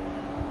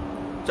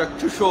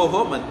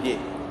चक्षुषोहो मध्ये,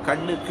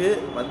 கண்ணுக்கு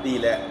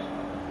மத்தியில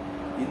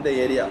இந்த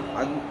ஏரியா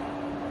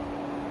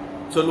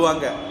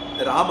சொல்லுவாங்க.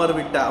 ராமர்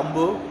விட்ட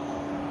அம்பு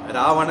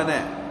ராவணனை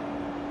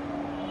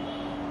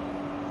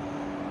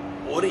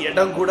ஒரு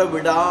இடம் கூட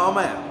விடாம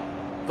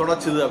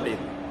தொடச்சுது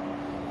அப்படின்னு.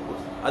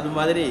 அது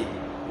மாதிரி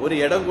ஒரு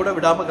இடம் கூட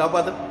விடாம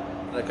காப்பாத்து.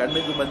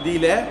 கண்ணுக்கு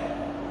மத்தியில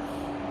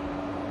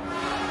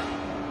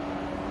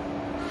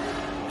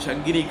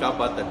சங்கினி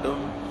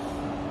காப்பாத்தட்டும்.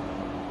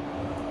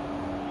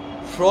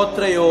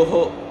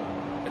 ஸ்ரோத்ரயோகோ,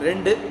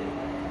 2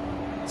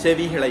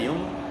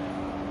 செவிகளையும்,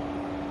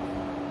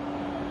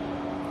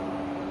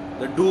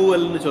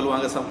 டூவல்னு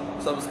சொல்லுவாங்க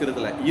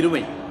சமஸ்கிருதத்துல,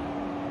 இருமை,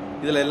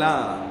 இதுல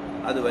எல்லாம்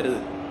அது வருது.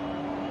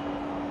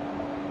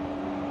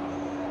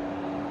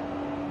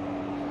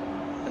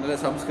 அதனால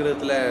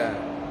சமஸ்கிருதத்துல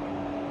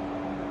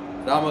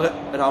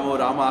ராமோ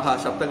ராமாக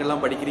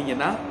சப்தங்கள்லாம்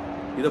படிக்கிறீங்கன்னா,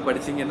 இதை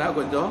படிச்சீங்கன்னா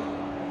கொஞ்சம்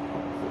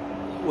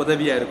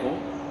உதவியா இருக்கும்.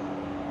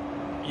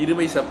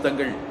 இருமை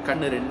சப்தங்கள்,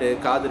 கண்ணு 2,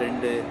 காது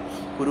 2,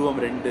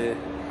 புருவம் 2,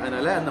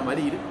 அதனால அந்த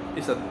மாதிரி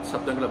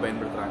சப்தங்களை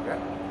பயன்படுத்துறாங்க.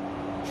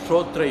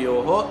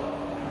 ஸ்ரோத்ரயோகோ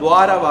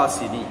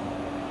துவாரவாசினி,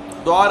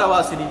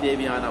 துவாரவாசினி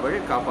தேவியானவள்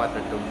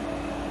காப்பாற்றட்டும்.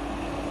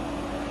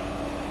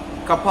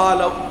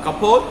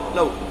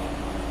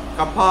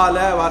 கபால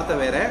வார்த்தை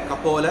வேற,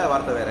 கபோல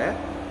வார்த்தை வேற.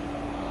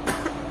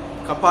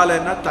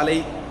 கபாலன்னா தலை,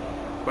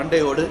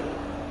 பண்டையோடு.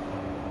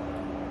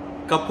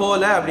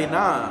 கப்போல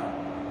அப்படின்னா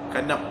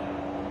கன்னம்.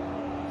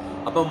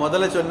 அப்ப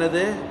முதல்ல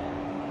சொன்னது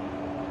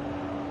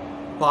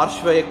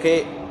பார்ஷ்வயக்கே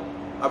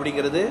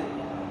அப்படிங்கிறது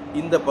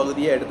இந்த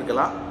பகுதியை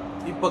எடுத்துக்கலாம்.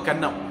 இப்ப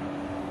கன்னம்,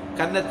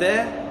 கன்னத்தை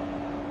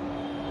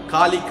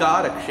காளிகா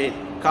ரக்ஷே,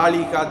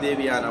 காளிகா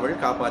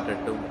தேவியானவள்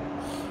காப்பாற்றட்டும்.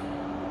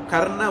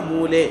 கர்ண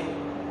மூலே,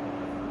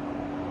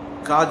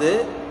 காது,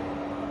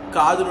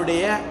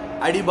 காதனுடைய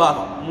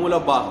அடிபாகம்,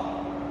 மூலபாகம்,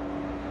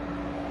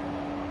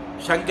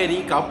 சங்கரி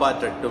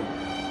காப்பாற்றட்டும்.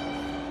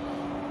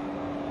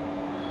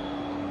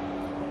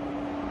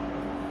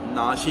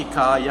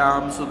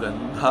 नाशिकायां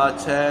सुगंधा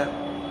च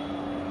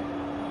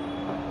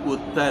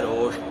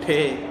उत्तरोष्ठे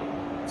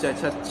च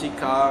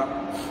चर्चिका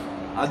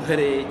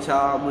अधरे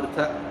चामृत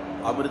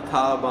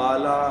अमृता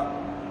बाला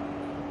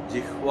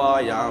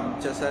जिह्वायां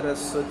च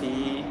सरस्वती.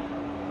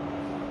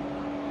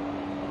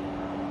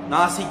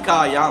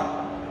 नासिकायां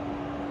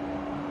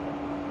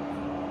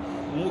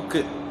मूक,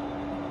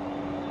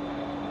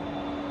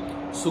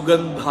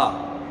 सुगंधा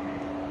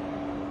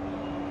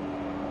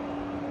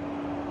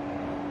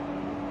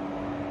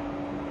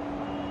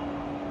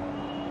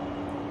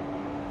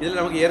இதில்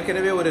நமக்கு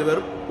ஏற்கனவே ஒரு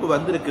வெறுப்பு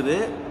வந்திருக்குது,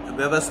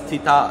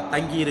 விவஸ்திதா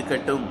தங்கி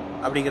இருக்கட்டும்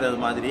அப்படிங்கிறது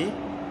மாதிரி.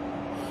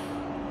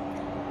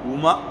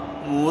 உமா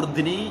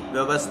மூர்தினி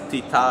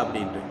விவஸ்திதா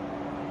அப்படின்ட்டு.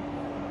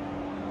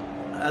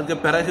 அதுக்கு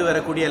பிறகு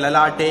வரக்கூடிய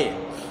லலாட்டே,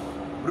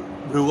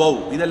 ப்ருவௌ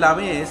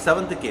இதெல்லாமே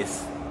 7th கேஸ்.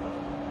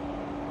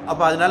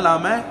 அப்ப அதனால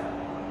நாம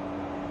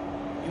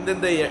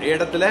இந்தந்த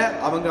இடத்துல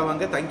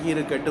அவங்க தங்கி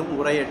இருக்கட்டும்,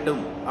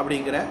 உரையட்டும்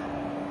அப்படிங்கிற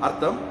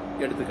அர்த்தம்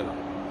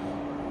எடுத்துக்கலாம்.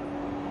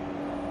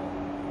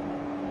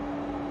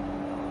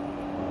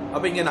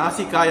 அப்ப இங்க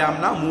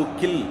நாசிகாயாம்னா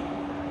மூக்கில்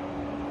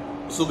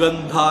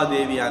சுகந்தா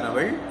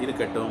தேவியானவள்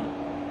இருக்கட்டும்.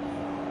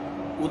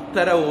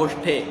 உத்தர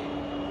ஓஷ்டே,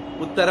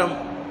 உத்தரம்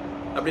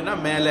அப்படின்னா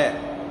மேல,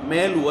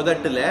 மேல்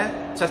உதட்டுல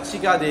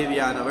சர்ச்சிகா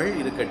தேவியானவள்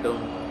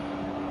இருக்கட்டும்.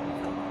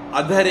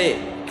 அதரே,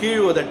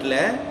 கீழ் உதட்டுல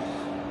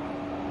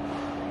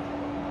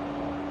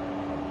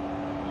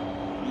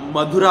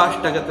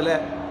மதுராஷ்டகத்துல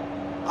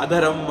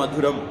அதரம்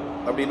மதுரம்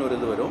அப்படின்னு ஒரு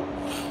இது வரும்.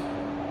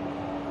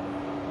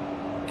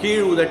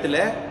 கீழ் உதட்டுல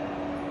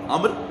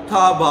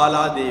அமிர்தா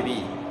பாலா தேவி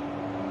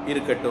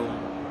இருக்கட்டும்.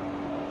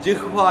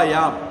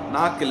 ஜிஹ்வாயாம்,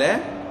 நாக்குல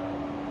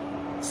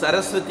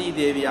சரஸ்வதி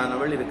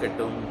தேவியானவள்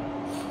இருக்கட்டும்.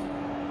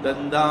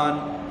 தந்தான்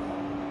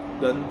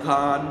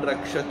தந்தான்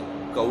ரக்ஷத்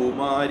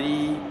கௌமாரி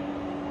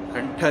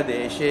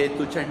கண்டதேஷே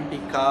து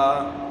சண்டிகா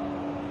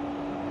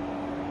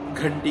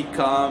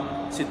घंटिकां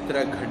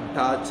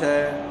चित्रघंटा च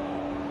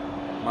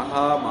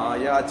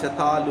महामाया च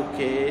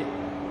तालुके.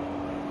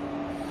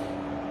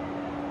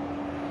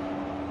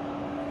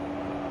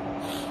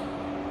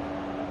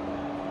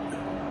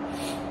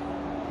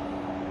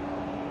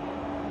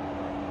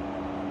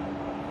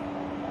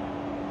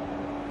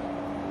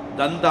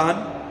 दंतान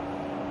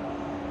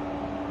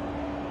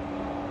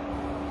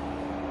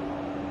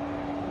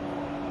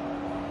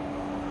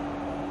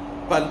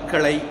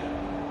பல்களை.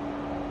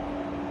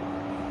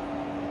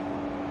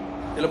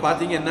 இதுல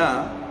பாத்தீங்கன்னா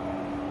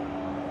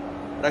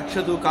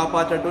ரக்ஷது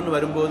காப்பாற்றட்டும்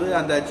வரும்போது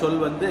அந்த சொல்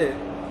வந்து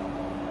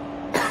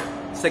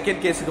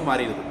செகண்ட் கேஸுக்கு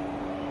மாறிடுது,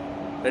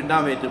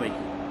 இரண்டாம்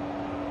வேற்றுமைக்கு.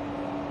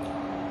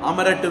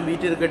 அமரட்டும்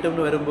வீட்டிற்கட்டும்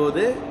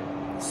வரும்போது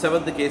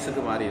 7th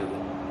கேஸுக்கு மாறிடுது.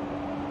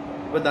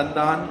 இப்ப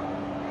தந்தான்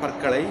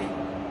பற்களை,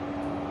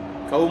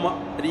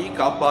 கௌமாரி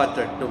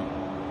காப்பாற்றட்டும்.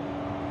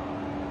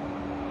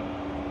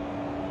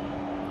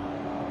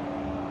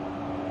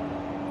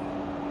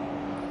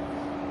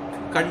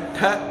 கண்ட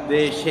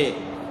தேசே,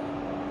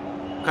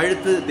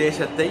 கழுத்து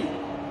தேசத்தை,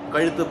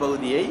 கழுத்து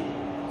பகுதியை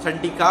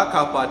சண்டிகா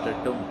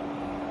காப்பாற்றட்டும்.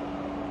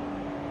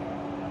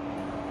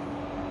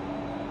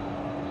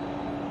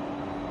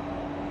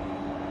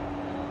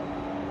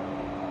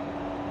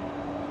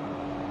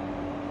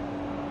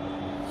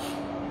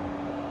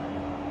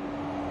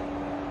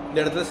 இந்த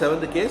இடத்துல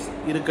 7th கேஸ்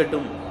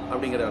இருக்கட்டும்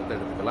அப்படிங்கிற அர்த்தம்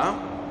எடுத்துக்கலாம்.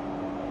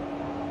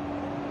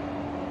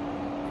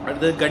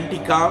 அடுத்தது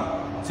கண்டிகாம்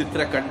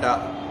சித்திரகண்டா.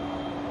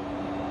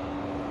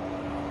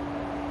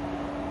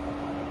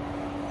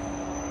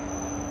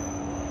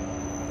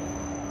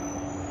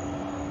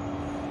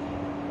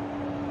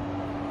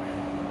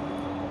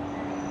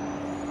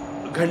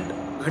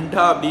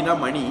 கண்டா அப்படின்னா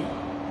மணி.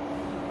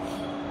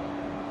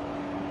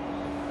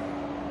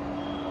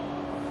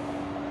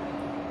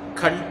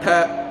 கண்ட,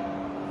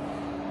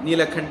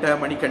 நீலகண்ட,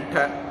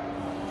 மணிகண்ட,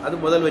 அது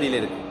முதல் வரியில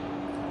இருக்கு.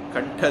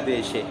 கண்ட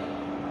தேசே,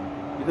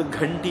 இது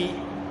கண்டி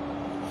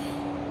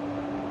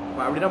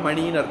அப்படின்னா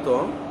மணின்னு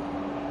அர்த்தம்.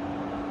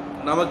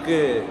 நமக்கு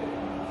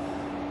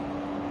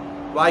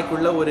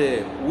வாய்க்குள்ள ஒரு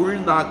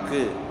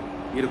உள்நாக்கு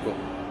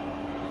இருக்கும்.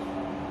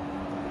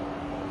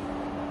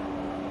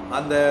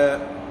 அந்த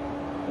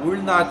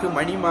உள்நாக்கு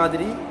மணி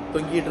மாதிரி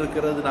தொங்கிட்டு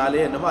இருக்கிறதுனாலே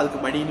என்னமோ அதுக்கு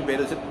மணின்னு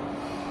பேர் வச்சு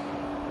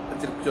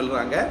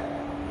சொல்றாங்க.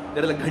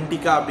 இதுல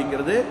கண்டிகா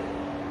அப்படிங்கிறது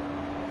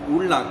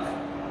உள்நாக்கு.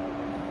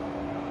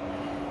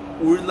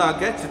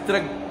 உள்நாக்க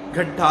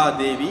சித்திரகண்டா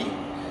தேவி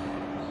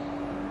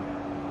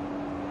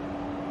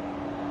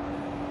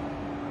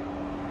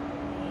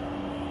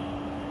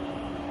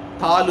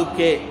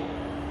தாலுகே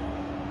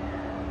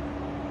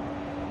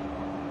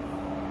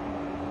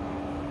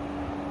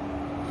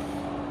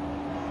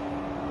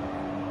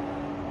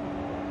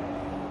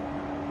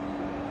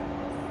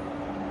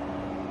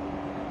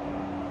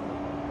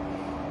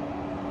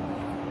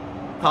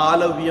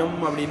தாலவ்யம்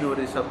அப்படின்னு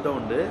ஒரு சப்தம்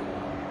உண்டு.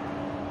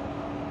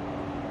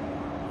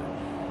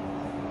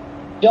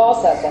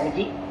 ஜாஸ்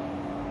சாமிஜி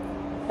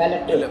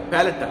பேலட்டல்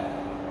பேலட்டல்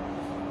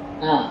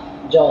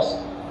ஜாஸ்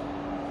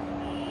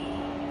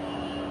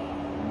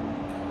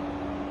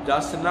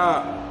ஜாஸ்னா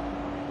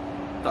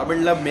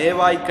தமிழ்ல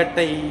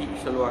மேவாய்க்கட்டை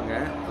சொல்லுவாங்க.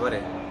 அவரே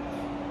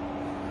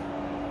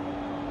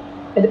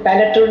இது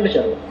பேலட்டல்னு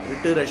சொல்லுவோம்.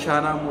 ரிட்டு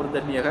ரஷானாம்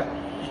மூர்தன்யக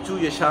இச்சு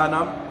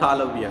யஷானாம்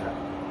தாலவ்யக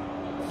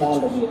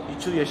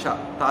இச்சு யஷா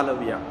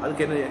தாலவ்யா.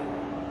 அதுக்கு என்ன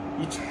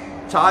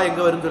சா எங்க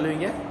வரும்னு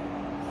சொல்லுவீங்க?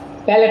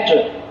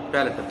 பேலட்டல்.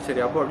 பேலட்டல்.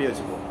 சரி, அப்போ அப்படியே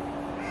வச்சுக்குவோம்.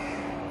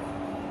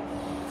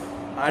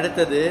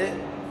 அடுத்தது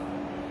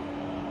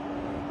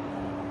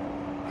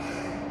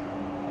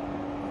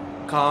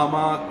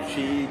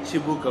காமாட்சி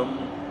சிபுகம்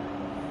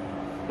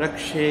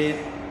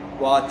ரக்ஷேத்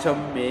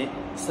வாச்சம் மே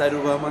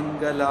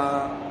சர்வமங்கலா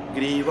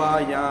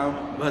கிரீவாயாம்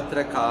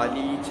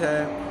பத்ரகாலீ ச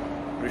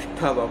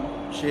பிருஷ்டவம்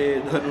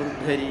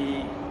ஷேதனுர்தரி.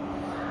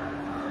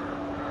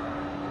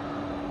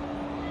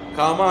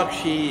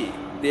 காமாட்சி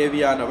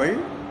தேவியானவள்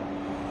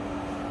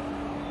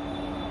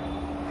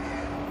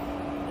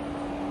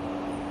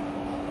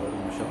ஒரு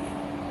நிமிஷம்.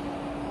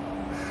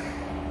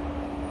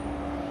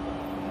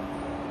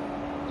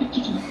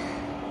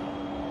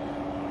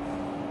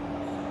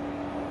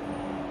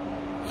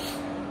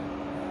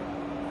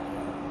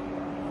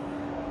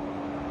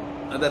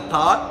 அந்த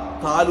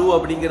தாலு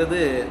அப்படிங்கிறது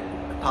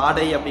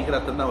தாடை அப்படிங்கிற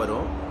அர்த்தம் தான்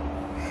வரும்.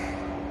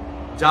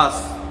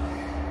 ஜாஸ்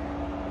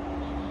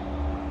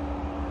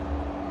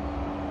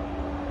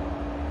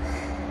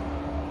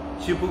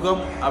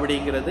சிபுகம்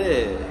அப்படிங்கிறது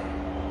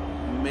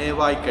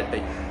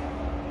மேவாய்க்கட்டை.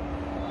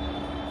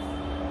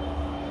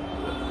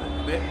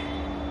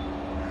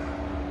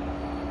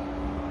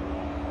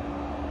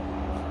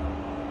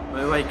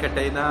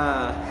 மேவாய்க்கட்டைனா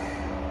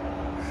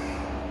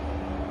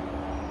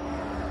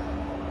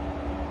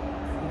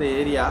இந்த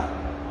ஏரியா.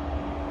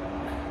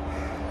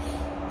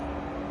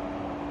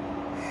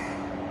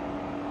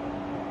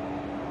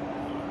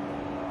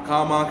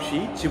 காமாட்சி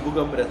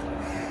சிபுகம்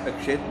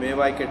ரக்ஷேத்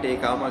மேவாய்க்கட்டை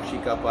காமாட்சி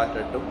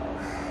காப்பாற்றட்டும்.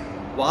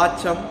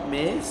 வாச்சம்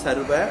மே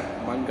சர்வ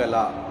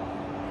மங்களா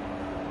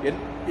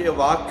என்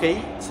வாக்கை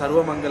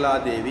சர்வமங்களா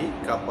தேவி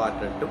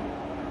காப்பாற்றட்டும்.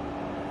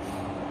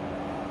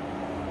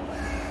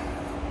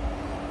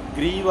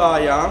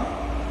 கிரீவாயாம்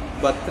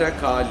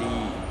பத்ரகாலி.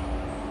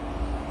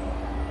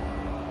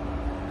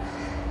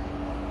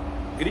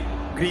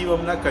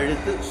 கிரீவம்னா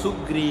கழுத்து.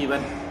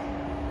 சுக்ரீவன்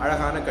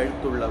அழகான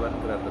கழுத்துள்ளவன்.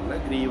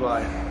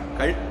 கிரீவாய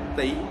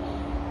கழுத்தை.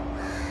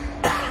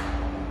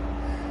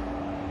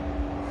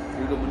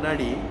 இதுக்கு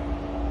முன்னாடி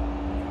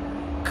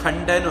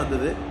கண்டன்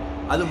வந்தது,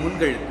 அது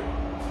முன்கழுத்து.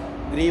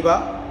 கிரீவா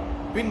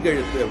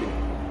பின்கழுத்து. அப்படின்னு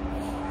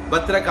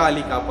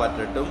பத்ரகாளி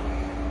காப்பாற்றட்டும்.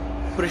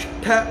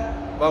 பிருஷ்ட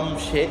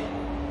வம்சே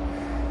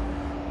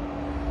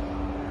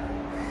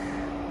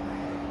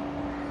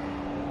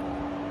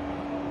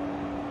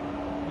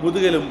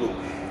முதுகெலும்பு.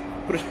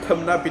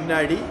 பிருஷ்டம்னா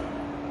பின்னாடி,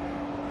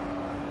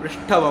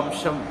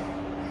 பிருஷ்டவம்சம்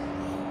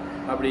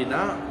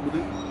அப்படின்னா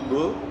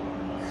முதுகெலும்பு.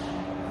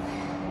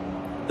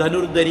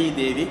 தனுர்தரி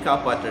தேவி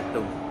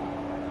காப்பாற்றட்டும்.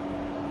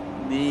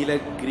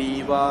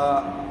 நீலக்ரீவா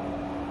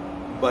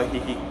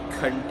பஹி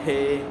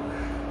கண்டே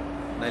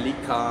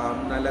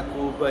நலிகாம்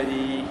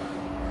நலகூபரி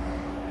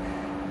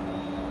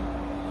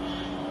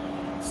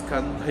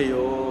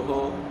ஸ்கந்தயோஹ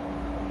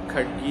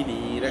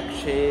खड्गिनी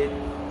रक्षेत्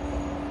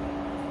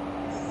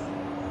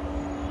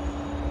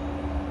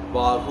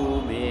बाहु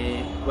में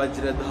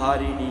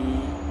वज्रधारिणी.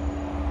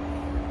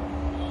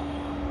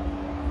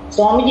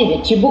 Swamiji, the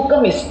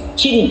chibukam is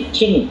chin.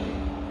 Chin.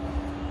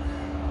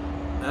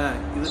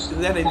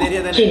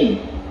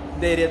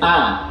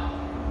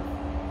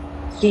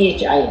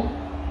 CHI.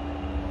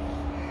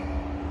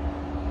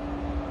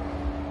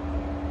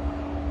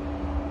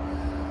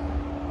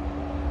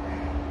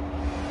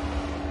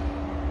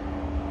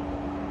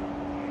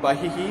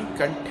 बहिहि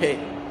कंठे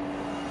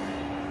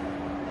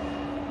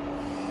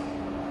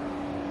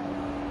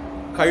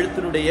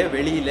கழுத்தினுடைய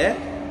வெளியில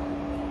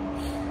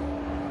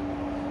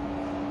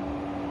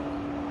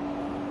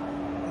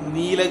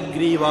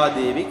நீலகிரீவா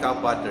தேவி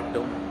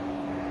காப்பாற்றட்டும்.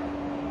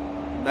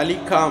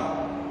 நலிகாம்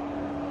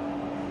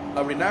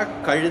அப்படின்னா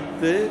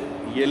கழுத்து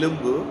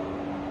எலும்பு,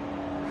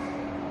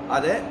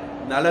 அத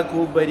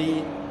நலகூபரி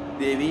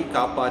தேவி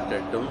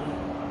காப்பாற்றட்டும்.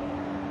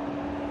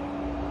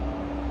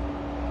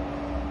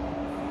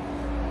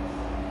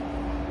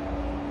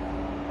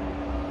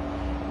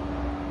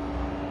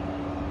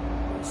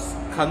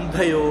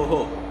 ஸ்கந்தயோஹோ,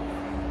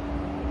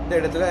 இந்த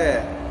இடத்துல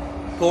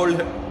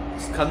தோள்கள்,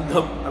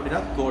 ஸ்கந்தம்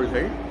அப்படின்னா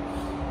தோள்கள்.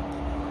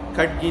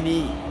 खड्गिनी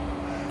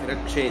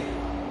रक्षेत,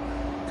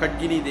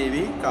 खड्गिनी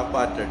देवी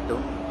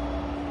कापाற்றட்டும்.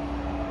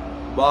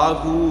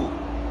 बाहु,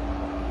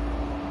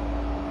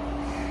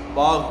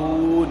 बाहु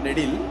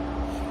நெடில்,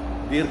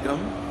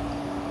 தீர்க்கம்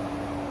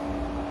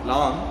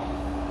லாங்,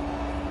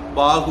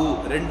 பாகு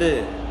ரெண்டு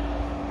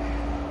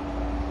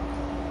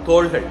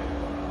தோள்கள்,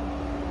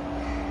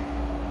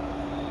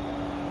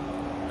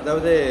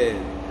 அதாவது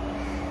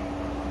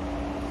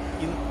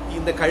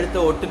இந்த கழுத்தை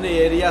ஒட்டுன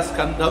area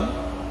ஸ்கந்தம்.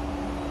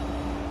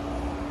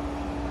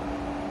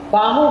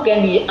 Bahu can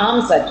be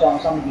arms at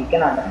Swamiji,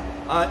 cannot.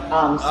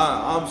 Arms.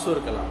 ஆம்ஸும்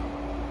இருக்கலாம்.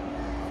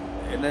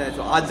 என்ன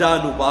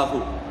ஆஜானு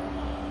பாகு,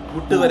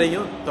 முட்டு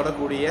வரையும்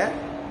தொடக்கூடிய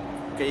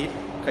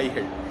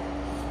கைகள்.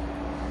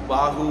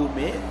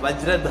 பாகுமே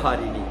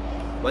வஜ்ரதாரிணி,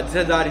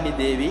 வஜ்ரதாரிணி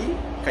தேவி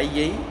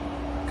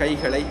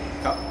கைகளை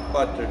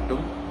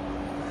காப்பாற்றட்டும்.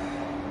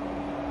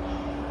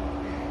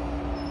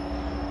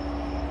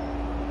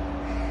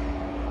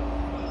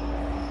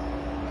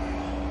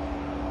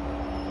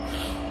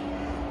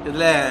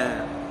 இதுல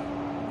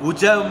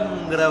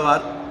புஜம்ங்கிற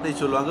வார்த்தை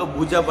சொல்லுவாங்க,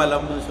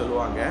 புஜபலம்னு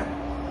சொல்லுவாங்க.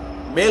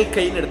 மேல்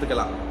கைன்னு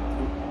எடுத்துக்கலாம்.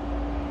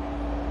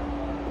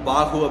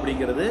 பாகு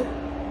அப்படிங்கிறது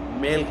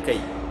மேல் கை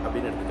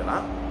அப்படின்னு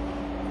எடுத்துக்கலாம்.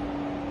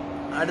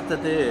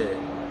 அடுத்தது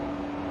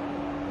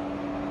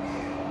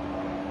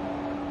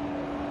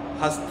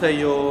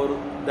ஹஸ்தயோர்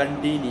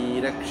தண்டினி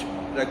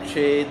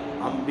ரக்ஷேத்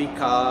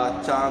அம்பிகா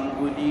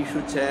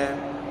சாங்குலீஷு ச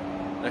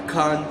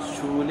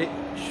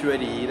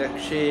நகாஞ்சூலேஸ்வரி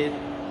ரக்ஷேத்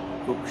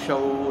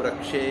குக்ஷௌ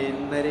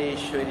ரக்ஷேத்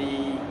நரேஸ்வரி.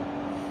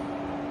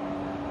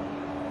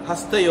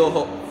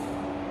 ஹஸ்தயோகோ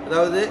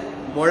அதாவது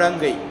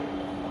முழங்கை,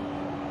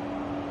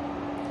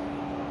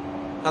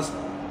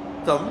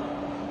 ஹஸ்தம்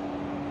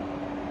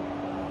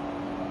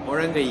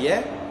முழங்கைய,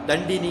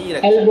 தண்டினி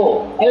elbow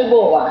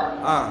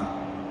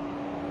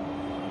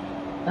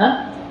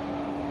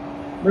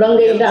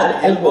முழங்கை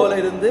எல்போல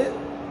இருந்து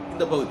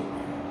இந்த பகுதி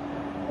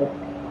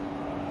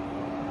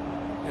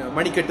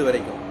மணிக்கட்டு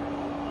வரைக்கும்,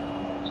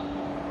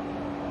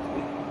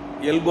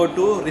 எல்போ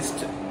டு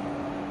ரிஸ்ட்.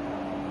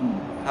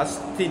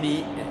 ஹஸ்தினி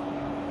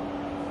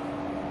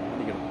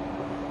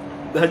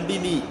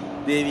தண்டினி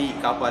தேவி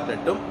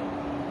காப்பாற்றட்டும்.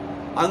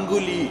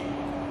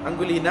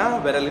 அங்குலினா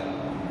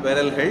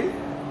விரல்கள்,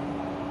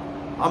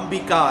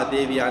 அம்பிகா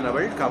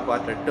தேவியானவள்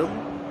காப்பாற்றட்டும்.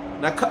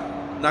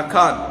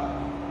 நகான்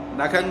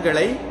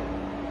நகங்களை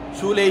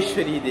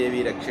சூலேஸ்வரி தேவி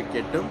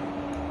ரட்சிக்கட்டும்.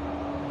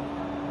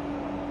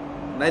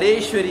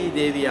 நரேஸ்வரி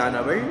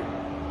தேவியானவள்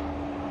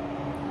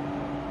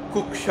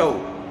குக்ஷௌ,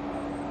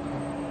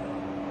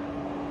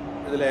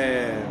 இதுல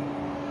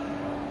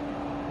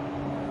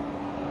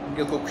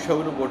இங்க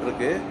குக்ஷவ்னு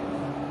போட்டிருக்கு.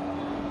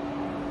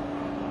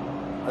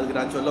 அதுக்கு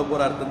நான் சொல்ல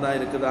போற அர்த்தம் தான்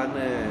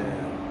இருக்குதான்னு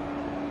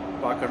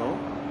பார்க்கணும்.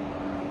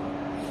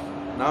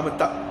 நாம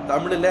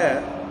தமிழ்ல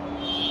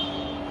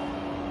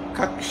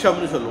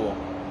கக்ஷம்னு சொல்லுவோம்.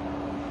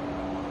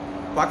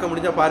 பார்க்க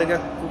முடிஞ்சா பாருங்க,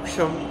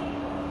 குக்ஷம்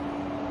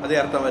அதே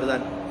அர்த்தம்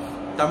வருதான்.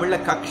 தமிழ்ல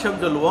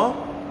கக்ஷம் சொல்லுவோம்.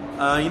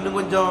 இன்னும்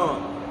கொஞ்சம்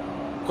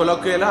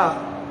கொலோக்கியலா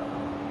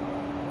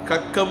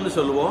கக்கம்னு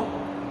சொல்லுவோம்.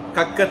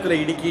 கக்கத்துல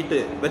இடுக்கிட்டு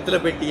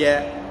வெத்தலை பெட்டிய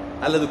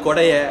அல்லது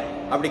கொடைய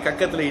அப்படி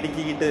கக்கத்துல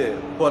இடுக்கிட்டு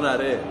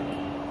போனாரு,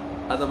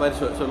 அந்த மாதிரி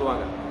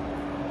சொல்லுவாங்க.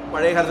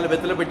 பழைய காலத்துல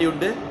வெத்தலை பெட்டி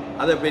உண்டு,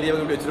 அதை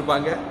பெரியவங்க இப்படி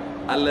வச்சிருப்பாங்க.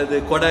 அல்லது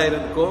கொடை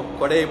இருக்கும்,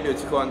 கொடையை இப்படி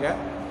வச்சுக்குவாங்க.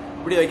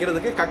 இப்படி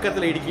வைக்கிறதுக்கு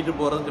கக்கத்துல இடுக்கிட்டு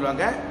போறதுன்னு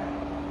சொல்லுவாங்க.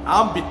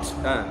 ஆம்பிட்,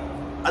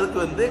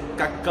 அதுக்கு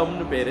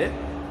கக்கம்னு பேரு.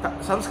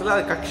 சம்ஸ்கிருத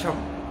அது கக்ஷம்.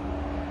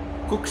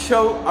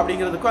 குக்ஷவ்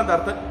அப்படிங்கிறதுக்கும் அந்த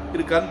அர்த்தம்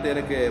இருக்கான்னு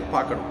எனக்கு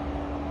பார்க்கணும்.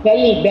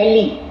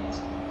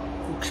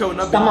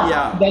 குக்ஷவ்னா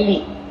பெல்லியா?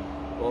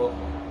 ஓ,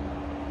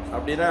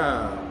 அப்படின்னா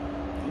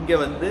இங்க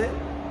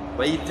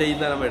வயிற்றை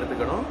தான் நம்ம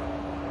எடுத்துக்கணும்.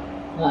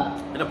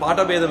 ஏன்னா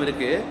பாட்டபேதம்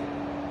இருக்கு,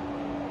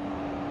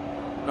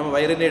 நம்ம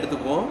வயிறுன்னே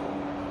எடுத்துக்குவோம்.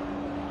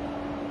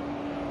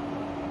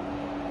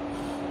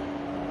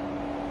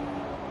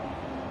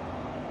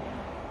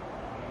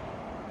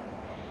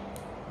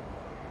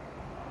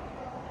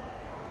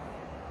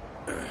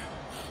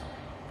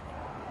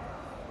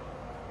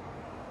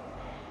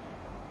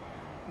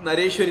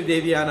 நரேஸ்வரி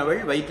தேவியானவள்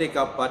வயிற்றை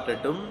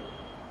காப்பாற்றட்டும்.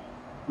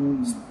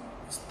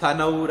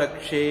 ஸ்தனௌ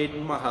ரக்ஷேன்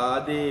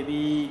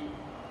மகாதேவி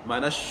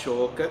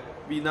மனசோக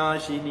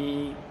விநாசினி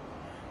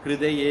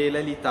ஹிருதயே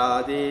லலிதா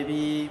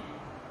தேவி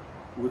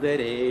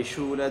உதரே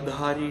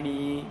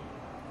சூலதாரிணி.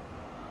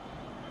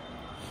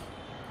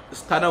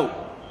 ஸ்தனௌ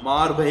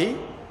மார்பை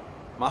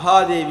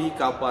மகாதேவி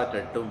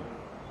காப்பாற்றட்டும்.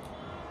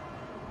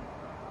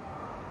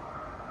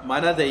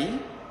 மனதை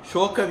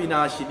சோக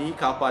விநாசினி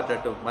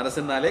காப்பாற்றட்டும்.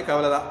 மனசுனாலே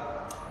கவலைதான்,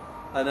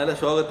 அதனால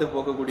சோகத்தை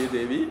போக்கக்கூடிய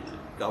தேவி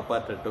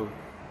காப்பாற்றட்டும்.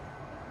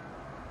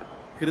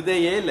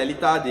 ஹிருதயே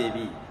லலிதா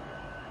தேவி.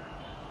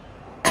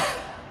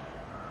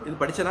 இது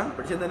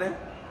படிச்சேன் தானே?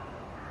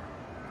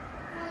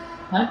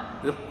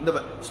 இந்த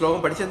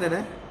ஸ்லோகம் படிச்சேன் தானே?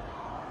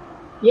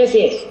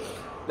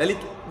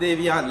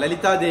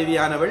 லலிதா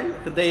தேவியானவள்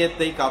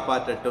ஹிருதயத்தை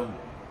காப்பாற்றட்டும்,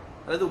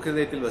 அதாவது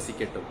ஹிருதயத்தில்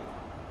வசிக்கட்டும்.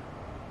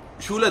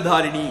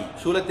 சூலதாரிணி,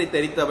 சூலத்தை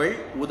தரித்தவள்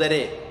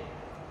உதரே,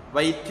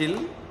 வயிற்றில்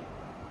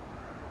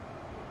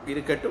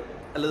இருக்கட்டும்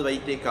அல்லது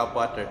வயிற்றை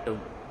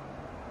காப்பாற்றட்டும்.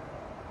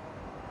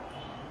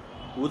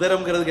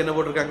 உதரம்ங்கிறதுக்கு என்ன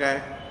போட்டிருக்காங்க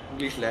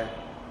இங்கிலீஷ்ல?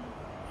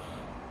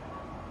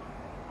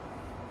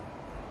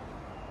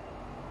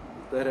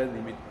 உதர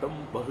நிமித்தம்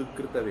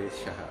பகுக்கிருத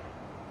வேஷக.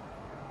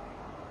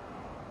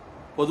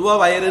 பொதுவா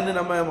வயறுன்னு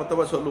நம்ம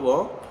மொத்தமா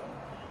சொல்லுவோம்.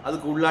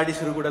 அதுக்கு உள்ளாடி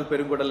சிறுகுடல்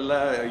பெருங்குடல்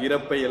எல்லாம்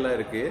இறப்பை எல்லாம்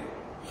இருக்கு.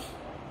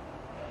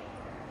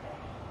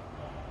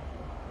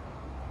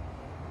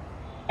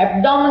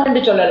 அப்டாமன்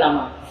என்று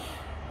சொல்லலாமா?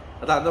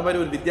 அதான் அந்த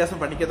மாதிரி ஒரு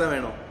வித்தியாசம் பண்ணிக்கத்தான்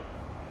வேணும்.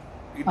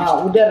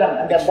 உதரம்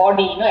அந்த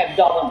பாடி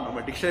அப்டாமன்.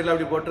 நம்ம டிக்ஷனரியில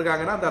அப்படி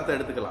போட்டிருக்காங்கன்னா அந்த அர்த்தம்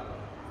எடுத்துக்கலாம்.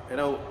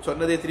 ஏன்னா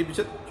சொன்னதே திருப்பி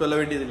சொல்ல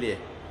வேண்டியது இல்லையே.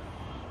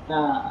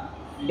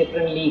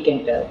 Differently you can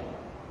tell.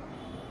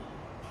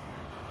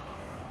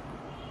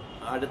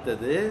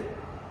 அடுத்தது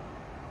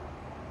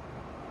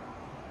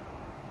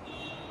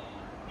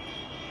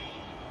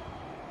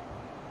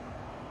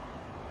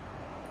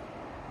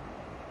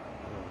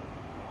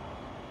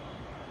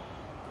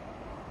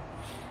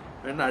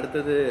என்ன,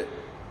 அடுத்தது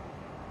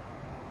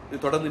இது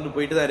தொடர்ந்து இன்னும்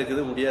போயிட்டு தான்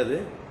இருக்குது, முடியாது.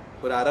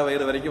 ஒரு அரை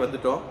வயது வரைக்கும்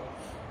வந்துட்டோம்.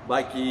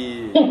 பாக்கி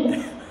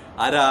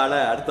அரை ஆளை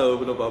அடுத்த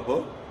வகுப்புல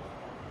பார்ப்போம்.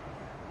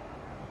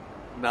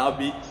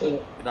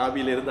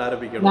 நாபியில இருந்து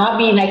ஆரம்பிக்கணும்.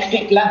 நாபி நெக்ஸ்ட்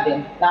வீக்ல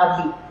தென்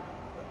நாபி.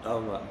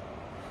 ஆமா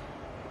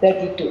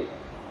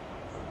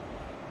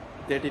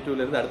 32ல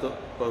இருந்து அடுத்த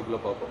வகுப்புல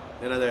பார்ப்போம்.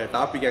 ஏன்னா அந்த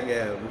டாபிக் அங்க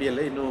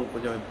முடியல, இன்னும்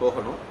கொஞ்சம்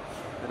போகணும்.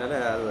 அதனால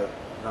அதை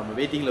நம்ம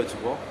வெயிட்டிங்ல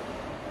வச்சுப்போம்.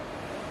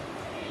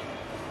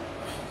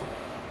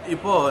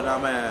 இப்போ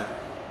நாம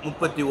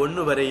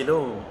 31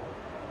 வரையிலும்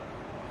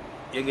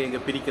எங்க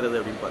பிரிக்கிறது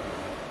அப்படின்னு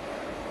பார்க்கணும்.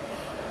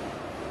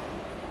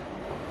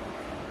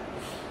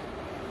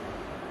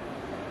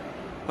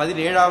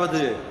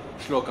 பதினேழாவது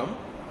ஸ்லோகம்.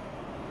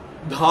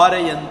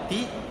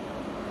 தாரயந்தி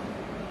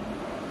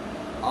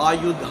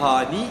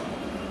ஆயுதானி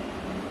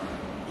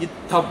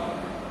இத்தம்.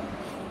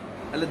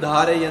 அல்ல,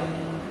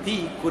 தாரயந்தி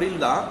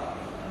குரில் தான்,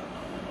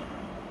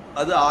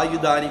 அது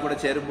ஆயுதானி கூட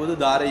சேரும்போது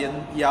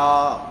தாரயந்தியா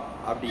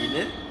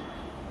அப்படின்னு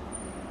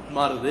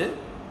மாறுது.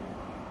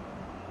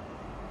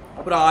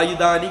 அப்புறம்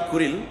ஆயுதானி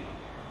குரில்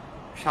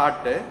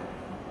ஷார்ட்டு,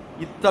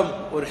 இத்தம்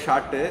ஒரு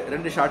ஷார்ட்டு,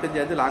 2 ஷார்ட்டும்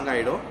சேர்ந்து லாங்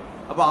ஆயிடும்.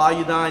 அப்ப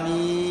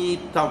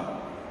ஆயுதானீத்தம்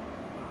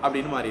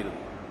அப்படின்னு மாறிடுது.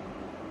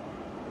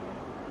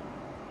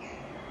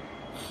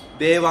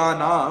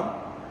 தேவானாம்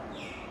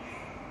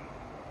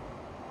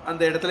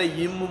அந்த இடத்துல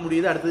இம்மு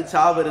முடியுது, அடுத்தது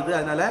சா வருது.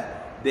 அதனால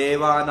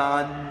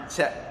தேவானாஞ்ச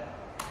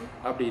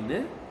அப்படின்னு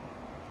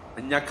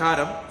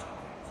ஞகாரம்,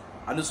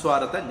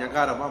 அனுஸ்வாரத்தை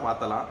ஞகாரமா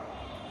மாத்தலாம்.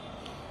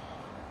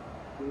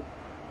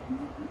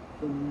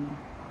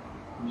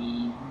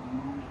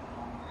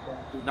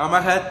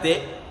 நமக தே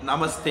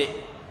நமஸ்தே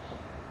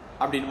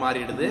அப்படின்னு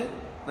மாறிடுது.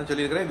 நான்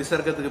சொல்லியிருக்கிறேன்,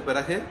 விசர்க்கத்துக்கு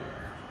பிறகு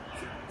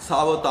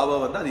சாவோ தாவோ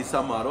வந்து அது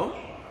இசா மாறும்.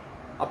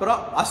 அப்புறம்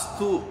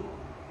அஸ்து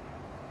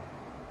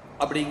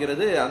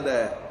அப்படிங்கிறது அந்த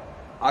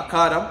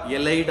அகாரம்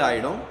எலைடு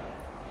ஆயிடும்.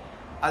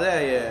 அதை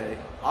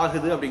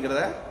ஆகுது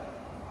அப்படிங்கிறத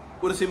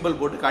ஒரு சிம்பிள்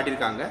போட்டு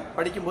காட்டியிருக்காங்க.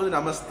 படிக்கும்போது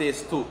நமஸ்தே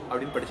ஸ்து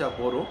அப்படின்னு படிச்சா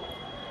போறோம்.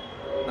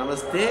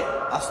 நமஸ்தே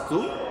அஸ்து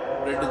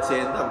ரெண்டும்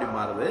சேர்ந்து அப்படி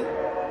மாறுது.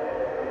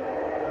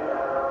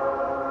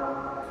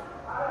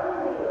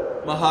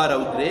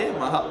 மகாரௌத்ரே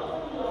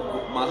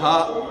மகா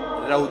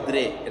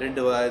ரௌத்ரே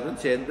 2 இதுவும்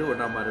சேர்ந்து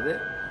ஒன்னா மாறுது.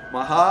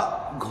 மகா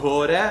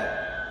கோர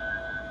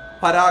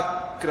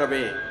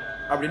பராக்கிரமே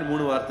அப்படின்னு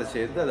 3 வார்த்தை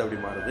சேர்ந்து அது அப்படி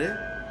மாறுது.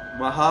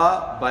 மகா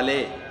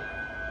பலே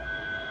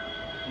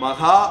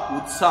மகா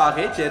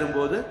உற்சாகே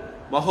சேரும்போது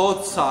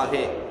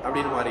மகோத்சாகே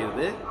அப்படின்னு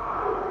மாறிடுது.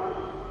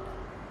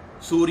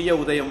 சூரிய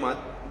உதயம்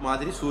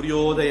மாதிரி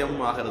சூரியோதயம்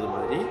ஆகிறது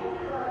மாதிரி.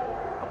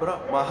 அப்புறம்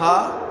மகா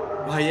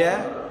பய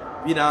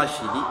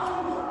விநாசினி.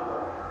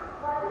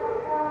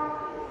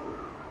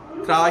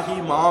 கிராஹி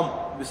மாம்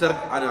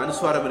விசர்க்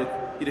அனுஸ்வாரம்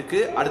இருக்கு.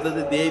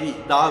 அடுத்தது தேவி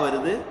தா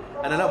வருது.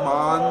 அதனால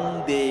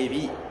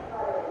மாந்தேவி,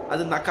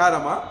 அது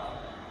நகாரமா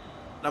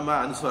நம்ம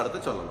அனுஸ்வாரத்தை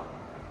சொல்லலாம்.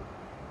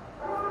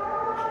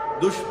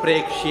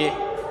 துஷ்பிரேக்ஷே,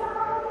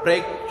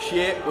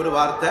 பிரேக்ஷே ஒரு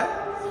வார்த்தை,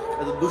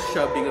 அது துஷ்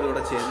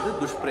அப்படிங்கிறதோட சேர்ந்து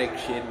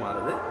துஷ்பிரேக்ஷேன்னு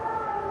மாறுது.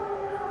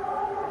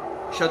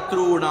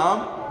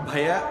 சத்ருணாம்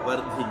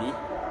பயவர்தினி,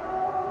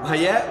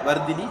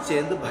 பயவர்தினி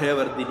சேர்ந்து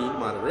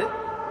பயவர்தினின்னு மாறுது.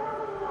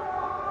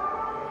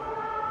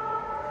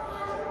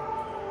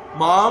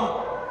 மாம்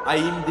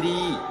ஐந்திரி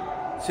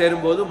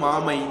சேரும்போது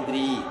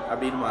மாமைந்திரி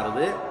அப்படின்னு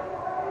மாறுது.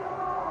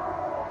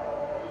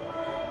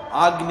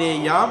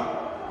 ஆக்னேயாம்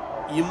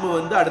இம்மு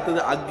வந்து அடுத்தது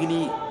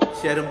அக்னி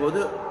சேரும்போது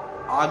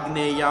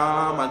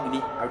ஆக்னேயாம்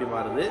அக்னி அப்படி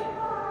மாறுது.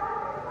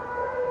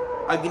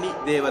 அக்னி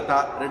தேவதா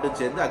ரெண்டும்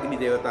சேர்ந்து அக்னி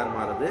தேவதான்னு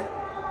மாறுது.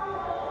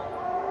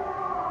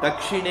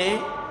 தக்ஷிணே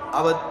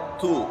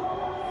அவத்து,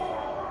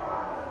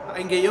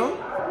 இங்கேயும்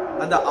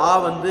அந்த ஆ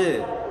வந்து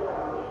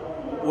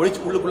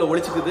உள்ளுக்குள்ள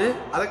ஒளிச்சுக்குது.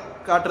 அதை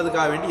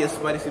காட்டுறதுக்காக வேண்டி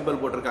எஸ் மாதிரி சிம்பிள்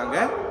போட்டிருக்காங்க.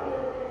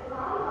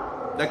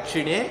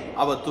 தக்ஷிணே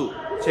அவத்து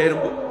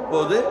சேரும்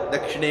போது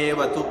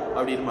தக்ஷிணேவத்து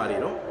அப்படின்னு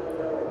மாறிடும்.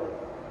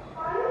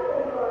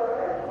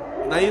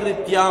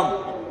 நைருத்தியாம்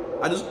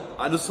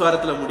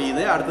அனுஸ்வாரத்துல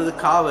முடியுது. அடுத்தது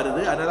கா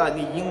வருது. அதனால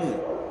அங்க இங்கு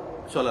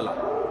சொல்லலாம்.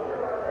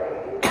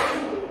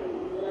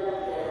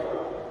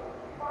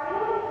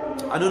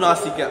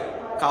 அனுநாசிக்க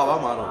காவா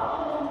மாறும்.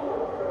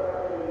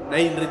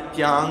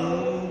 நைருத்தியாங்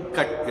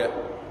கட்க,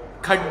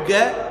 கட்க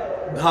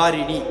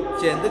தாரிணி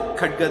சேர்ந்து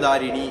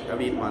கட்கதாரிணி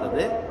அப்படின்னு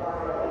மாறுது.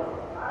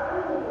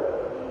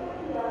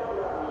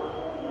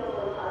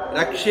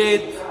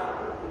 ரக்ஷேத்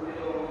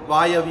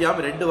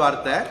வாயவியாம் 2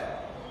 வார்த்தை.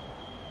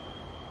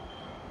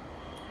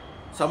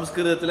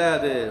 சமஸ்கிருதத்தில்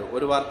அது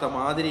ஒரு வார்த்தை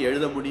மாதிரி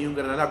எழுத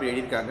முடியுங்கிறதுனால அப்படி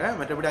எழுதியிருக்காங்க.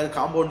 மற்றபடி அது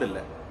காம்பவுண்ட்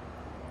இல்லை,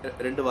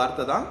 2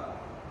 வார்த்தை தான்.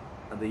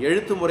 அந்த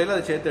எழுத்து முறையில்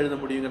அதை சேர்த்து எழுத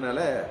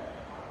முடியுங்கிறதுனால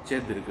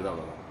சேர்ந்து இருக்குது,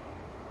 அவ்வளோதான்.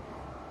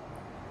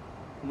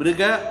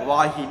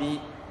 மிருகவாகினி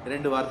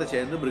 2 வார்த்தை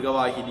சேர்ந்து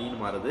மிருகவாகினின்னு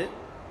மாறுது.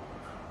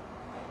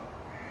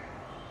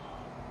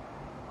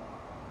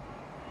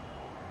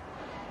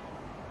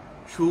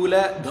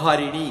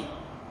 சூலதாரிணி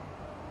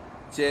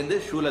சேர்ந்து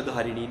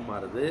சூலதாரிணின்னு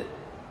மாறுது.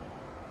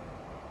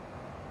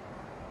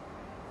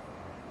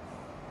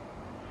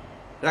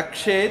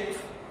 ரக்ஷேத்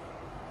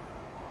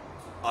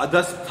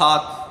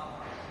அதஸ்தாத்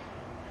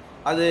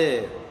அது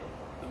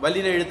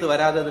வல்லின எழுத்து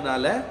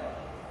வராததுனால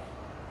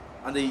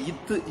அந்த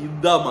இத்து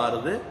இத்தா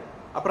மாறுது.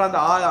 அப்புறம் அந்த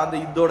அந்த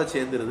இத்தோட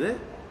சேர்ந்துருது.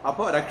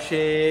 அப்போ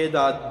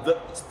ரக்ஷேதாத்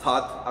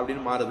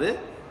அப்படின்னு மாறுது.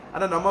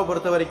 ஆனால் நம்ம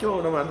பொறுத்த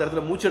வரைக்கும் நம்ம அந்த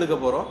இடத்துல மூச்சு எடுக்க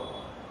போறோம்.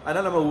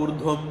 அதனால நம்ம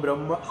ஊர்துவம்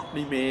பிரம்ம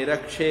நிமே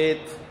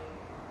ரக்ஷேத்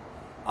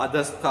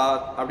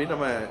அதஸ்தாத் அப்படின்னு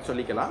நம்ம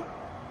சொல்லிக்கலாம்.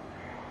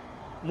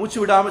 மூச்சு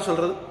விடாம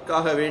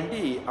சொல்றதுக்காக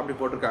வேண்டி அப்படி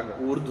போட்டிருக்காங்க.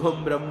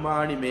 ஊர்துவம்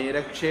பிரம்மாணி மே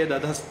ரக்ஷேத்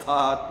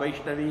அதஸ்தாத்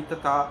வைஷ்ணவி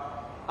ததா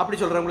அப்படி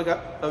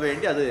சொல்றவங்களுக்காக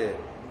வேண்டி அது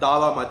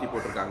தாவா மாத்தி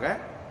போட்டிருக்காங்க.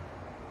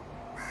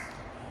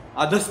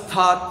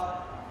 அதஸ்தாத்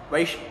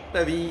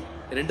வைஷ்ணவி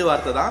 2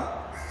 வார்த்தை தான்.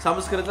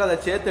 சமஸ்கிருதத்தில் அதை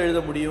சேர்த்து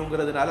எழுத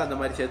முடியுங்கிறதுனால அந்த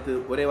மாதிரி சேர்த்து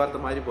ஒரே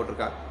வார்த்தை மாதிரி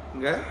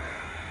போட்டிருக்காங்க.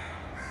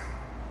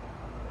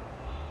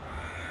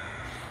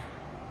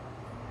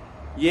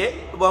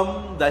 ஏவம்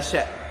தச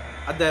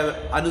அந்த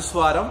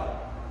அனுஸ்வாரம்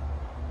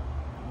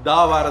தா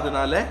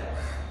வாரதுனால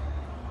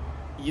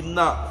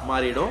இன்னா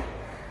மாறிடும்,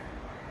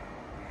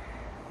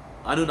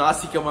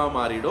 அனுநாசிகமா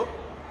மாறிடும்.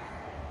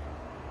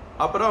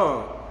 அப்புறம்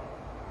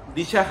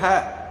திசக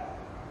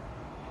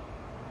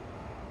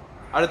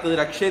அடுத்தது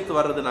ரக்ஷேத்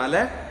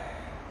வர்றதுனால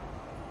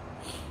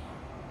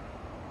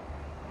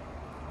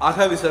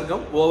அக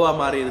விசர்க்கம் ஓவா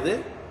மாறிடுது,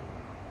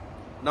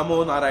 நமோ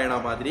நாராயணா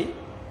மாதிரி.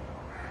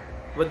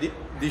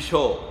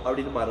 திஷோ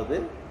அப்படின்னு மாறுது.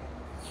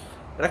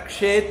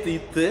 ரக்ஷேத்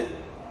இத்து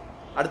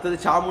அடுத்தது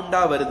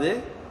சாமுண்டா வருது.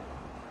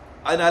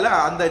 அதனால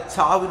அந்த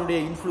சாவினுடைய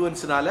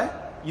இன்ஃப்ளூயன்ஸ்னால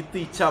இத்து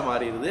இச்சா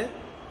மாறிடுது.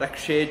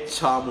 ரக்ஷே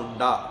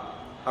சாமுண்டா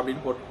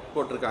அப்படின்னு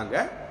போட்டிருக்காங்க.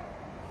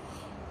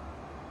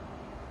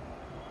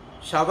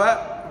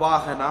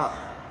 ஷவவாகனா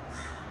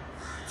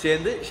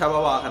சேர்ந்து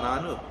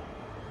ஷவவாகனான்னு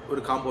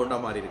ஒரு காம்பவுண்டா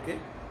மாறி இருக்கு.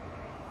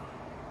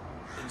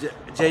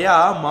 ஜெயா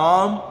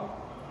மாம்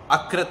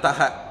அக்ரதக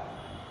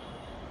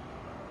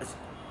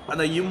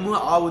அந்த இம்மு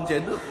ஆவும்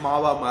சேர்ந்து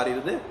மாவா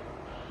மாறிடுது.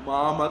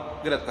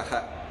 மாமக்ரதக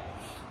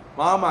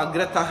மாம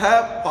அக்ரதக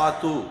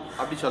பாத்து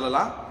அப்படி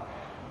சொல்லலாம்.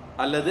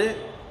 அல்லது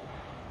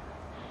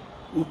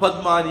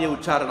உபத்மானிய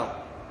உச்சாரணம்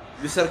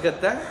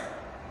விசர்க்கத்தை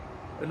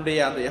என்னுடைய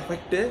அந்த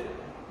எஃபெக்ட்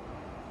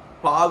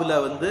பாவுல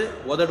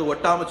உதடு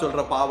ஒட்டாம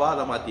சொல்ற பாவா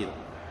அதை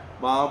மாத்திடும்.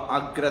 மாம்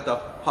அக்ரத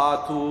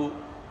பாத்து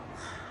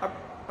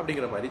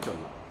அப்படிங்கிற மாதிரி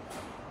சொல்லலாம்.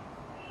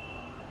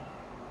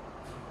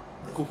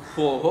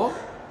 குப்போகோ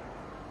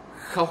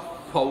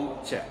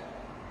ஹஃபௌச்ச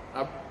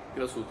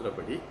அப்படிங்கிற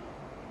சூத்திரப்படி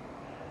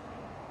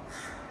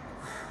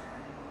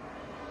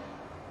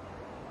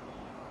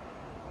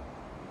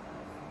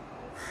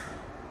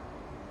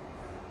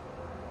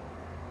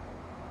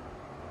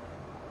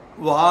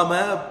வாம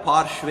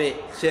பார்ஷ்வே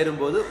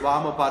சேரும்போது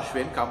வாம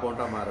பார்ஷ்வேன்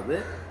காம்பவுண்டா மாறுது.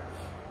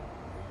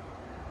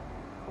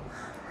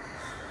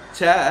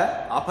 ச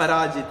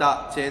அபராஜிதா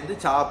சேர்ந்து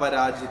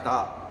சாபராஜிதா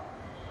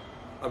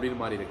அப்படின்னு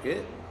மாறி இருக்கு.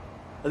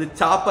 அது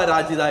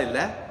சாப்பராஜிதா இல்ல,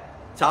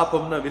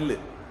 சாப்பம்னா வில்லு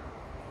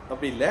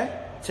அப்படி இல்ல,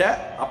 ச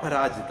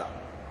அபராஜிதா.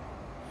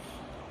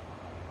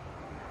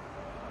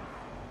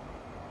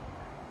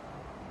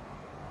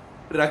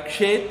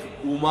 ரக்ஷேத்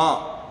உமா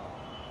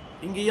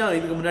இங்கேயும்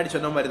இதுக்கு முன்னாடி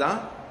சொன்ன மாதிரி தான்.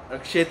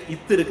 ரக்ஷேத்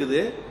இத்து இருக்குது,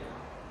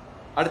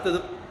 அடுத்தது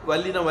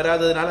வல்லினம்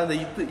வராததுனால அந்த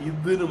இத்து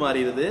இதுன்னு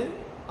மாறிடுது.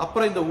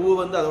 அப்புறம் இந்த ஊ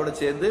அதோட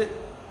சேர்ந்து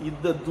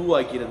இந்த தூ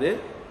ஆக்கிறது.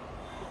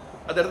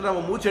 அந்த இடத்துல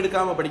நம்ம மூச்சு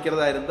எடுக்காம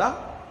படிக்கிறதா இருந்தா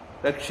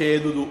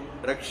ரக்ஷேது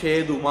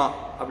ரக்ஷேதுமா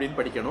அப்படின்னு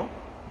படிக்கணும்.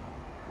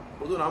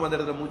 பொது நாம அந்த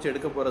இடத்துல மூச்சு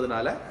எடுக்க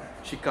போறதுனால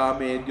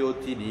ஷிகாமே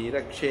தியோதினி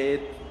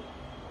ரக்ஷேத்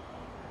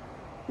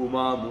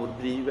உமா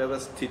மூர்த்தி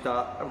வியவஸ்திதா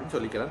அப்படின்னு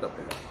சொல்லிக்கலாம்,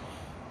 தப்பு.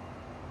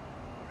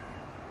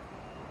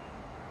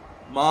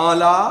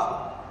 மாலா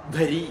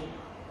தரி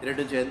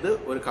 2 சேர்ந்து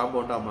ஒரு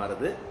காம்பவுண்டா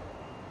மாறுது.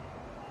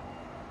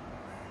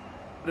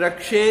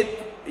 ரக்ஷேத்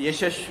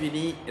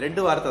யசஸ்வினி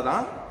 2 வார்த்தை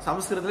தான்.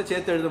 சமஸ்கிருதத்தில்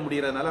சேர்த்து எழுத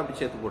முடியறதுனால அப்படி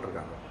சேர்த்து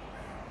போட்டிருக்காங்க.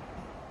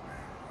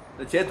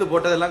 சேர்த்து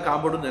போட்டதெல்லாம்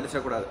காம்பவுண்ட்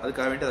நினைச்சக்கூடாது,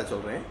 அதுக்காக வேண்டி அதை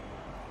சொல்றேன்.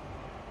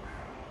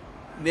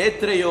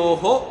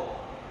 நேத்ரயோஹோ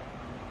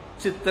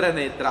சித்திர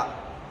நேத்ரா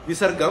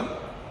விசர்க்கம்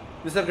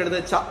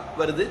விசர்க்கெடுத்து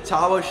வருது.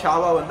 சாவ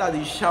ஷாவா அது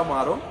இஷா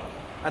மாறும்.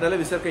 அதனால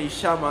விசர்க்கம்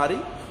இஷா மாறி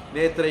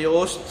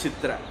நேத்ரயோஷ்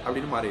சித்திர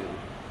அப்படின்னு மாறிடுது.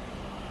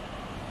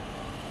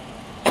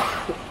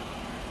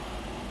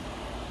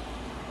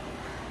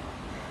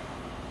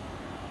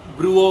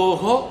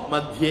 ப்ருவோஹோ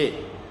மத்தியே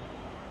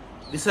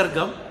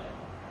விசர்க்கம்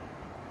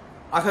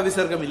அக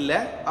விசர்க்கம் இல்ல,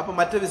 அப்ப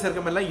மற்ற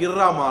விசர்க்கம் எல்லாம்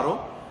இர்ரா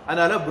மாறும்.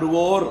 அதனால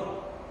ப்ருவோர்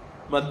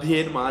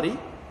மத்தியேன்னு மாறி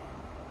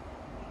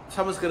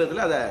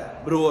சமஸ்கிருதத்தில் அதை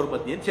ப்ருவோர்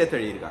மத்தியன்னு சேர்த்து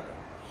எழுதியிருக்காங்க.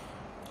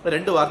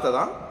 2 வார்த்தை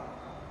தான்.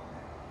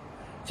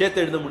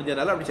 சேர்த்து எழுத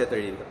முடிஞ்சதுனால அப்படி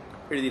சேர்த்து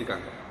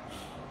எழுதியிருக்காங்க.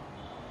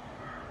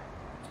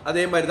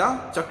 அதே மாதிரி தான்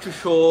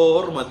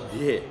சக்ஷுஷோர்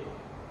மத்தியே,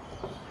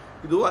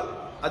 இதுவும்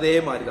அதே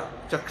மாதிரி தான்.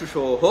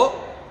 சக்ஷுஷோஹோ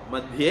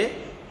மத்தியே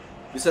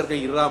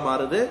விசர்க்கம் இரா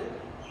மாறுது,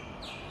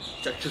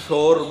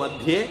 சக்ஷுஷோர்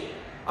மத்தியே,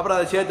 அப்புறம்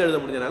அதை சேர்த்து எழுத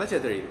முடிஞ்சதுனால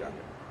சேர்த்து எழுதியிருக்காங்க.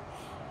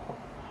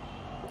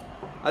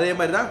 அதே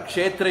மாதிரி தான்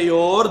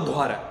க்ஷேத்ரயோர்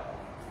துவார,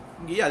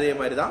 இங்கேயும் அதே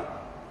மாதிரி தான்.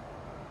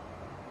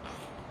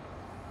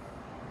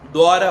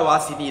 துவார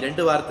வாசினி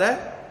 2 வார்த்தை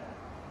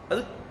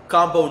அது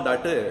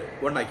காம்பவுண்டாட்டு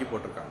ஒன்னாக்கி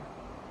போட்டிருக்காங்க.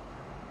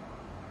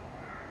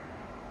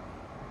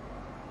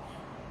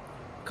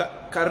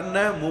 கர்ண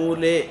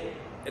மூலே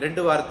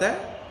 2 வார்த்தை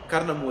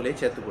கர்ண மூலே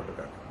சேர்த்து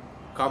போட்டிருக்காங்க,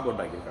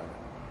 காம்பவுண்ட் ஆக்கியிருக்காங்க.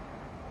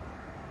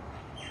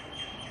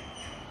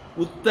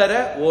 உத்தர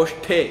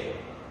ஓஷ்டே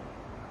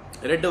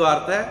 2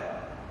 வார்த்தை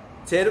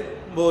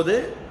சேரும்போது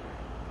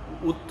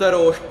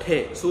உத்தரோஷ்டே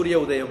சூரிய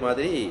உதயம்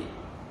மாதிரி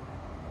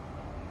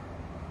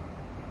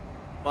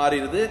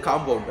மாறிடுது,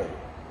 காம்பவுண்ட்.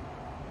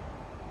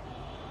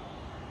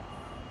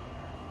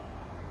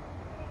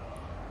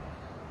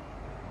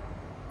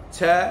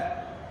 ச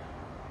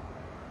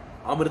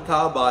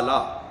அமிர்தா பாலா,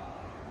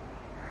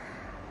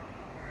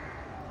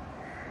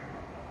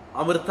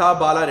 அமிர்தா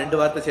பாலா 2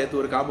 வார்த்தை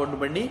சேர்த்து ஒரு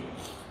காம்பவுண்ட் பண்ணி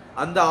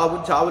அந்த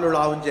ஆவும் சாவல் உள்ள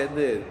ஆவும்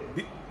சேர்ந்து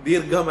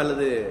தீர்க்கம்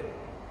அல்லது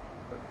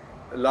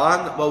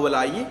லாங் வௌவல்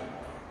ஆகி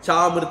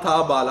சாமிர்தா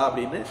பாலா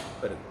அப்படின்னு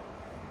வருது.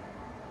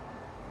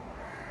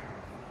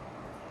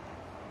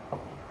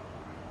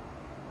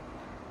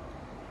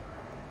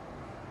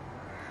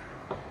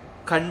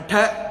 கண்ட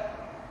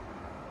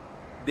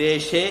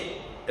தேசே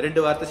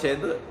 2 வார்த்தை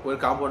சேர்ந்து ஒரு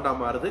காம்பவுண்டா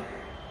மாறுது,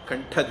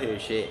 கண்ட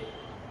தேசே.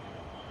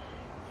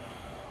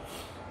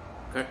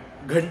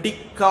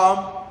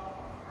 கண்டிக்காம்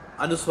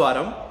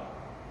அனுஸ்வாரம்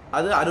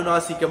அது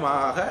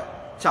அனுநாசிக்கமாக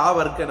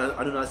சாவர்க்க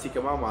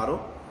அனுநாசிக்கமா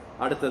மாறும்.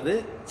 அடுத்தது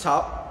சா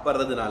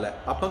வர்றதுனால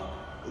அப்ப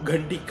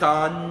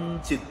கண்டிகான்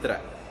சித்திர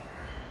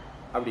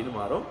அப்படின்னு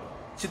மாறும்.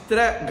 சித்திர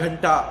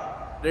கண்டா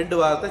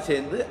 2 வார்த்தை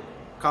சேர்ந்து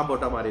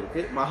காம்பவுண்டா மாறி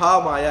இருக்கு.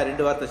 மகாமாயா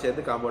 2 வார்த்தை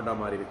சேர்ந்து காம்பவுண்டா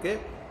மாறி இருக்கு.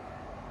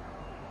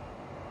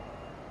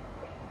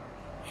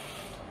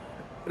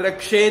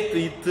 ரக்ஷேத்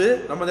இத்து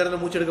நம்ம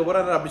நேரத்தில் மூச்சு எடுக்க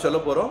போறோம், அப்படி சொல்ல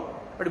போறோம்.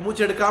 அப்படி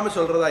மூச்சு எடுக்காம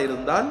சொல்றதா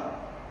இருந்தால்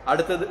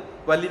அடுத்தது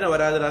வல்லின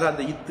வராதனால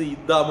அந்த இத்து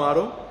இதா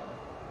மாறும்.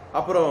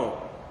 அப்புறம்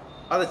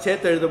அதை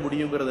சேர்த்து எழுத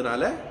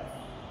முடியுங்கிறதுனால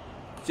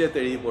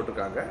சேர்த்து எழுதி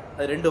போட்டிருக்காங்க.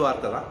 அது 2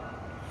 வார்த்தை தான்.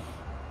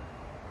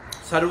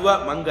 சர்வ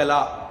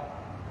மங்களா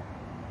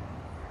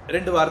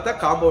 2 வார்த்தை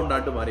காம்பவுண்ட்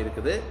ஆண்டு மாறி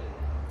இருக்குது,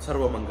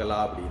 சர்வ மங்களா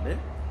அப்படின்னு.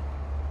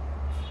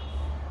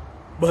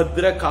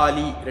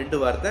 பத்ரகாளி 2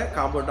 வார்த்தை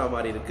காம்பவுண்டா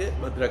மாறி இருக்கு,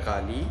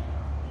 பத்ரகாளி.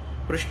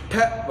 பிருஷ்ட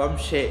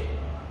வம்சே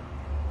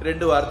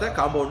 2 வார்த்தை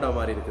காம்பவுண்டா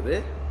மாறி இருக்குது,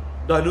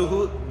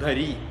 தனுகு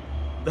தரி,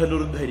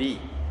 தனுர்தரி.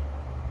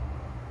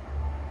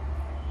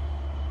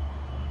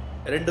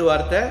 2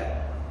 வார்த்தை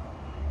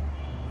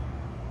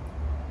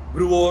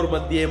புருவோர்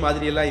மத்திய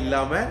மாதிரி எல்லாம்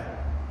இல்லாம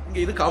இங்க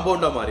இது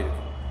காம்பவுண்டா மாறி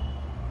இருக்கு.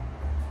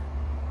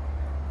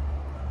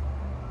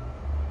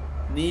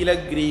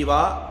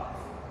 நீலகிரீவா,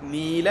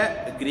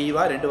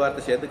 நீலகிரீவா 2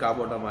 வார்த்தை சேர்த்து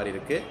காம்பவுண்டா மாறி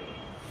இருக்கு.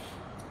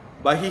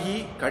 பஹிஹி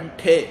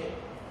கண்டே,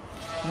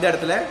 இந்த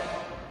இடத்துல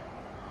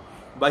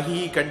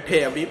பஹிஹி கண்டே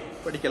அப்படி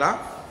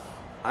படிக்கலாம்,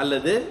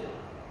 அல்லது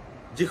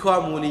ஜிஹ்வா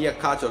மூலிய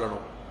கா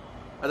சொல்லணும்,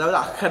 அதாவது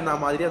அக்கன்னா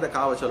மாதிரி அந்த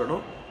காவை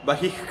சொல்லணும்,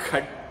 பஹி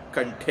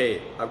கண்டே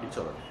அப்படின்னு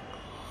சொல்லணும்.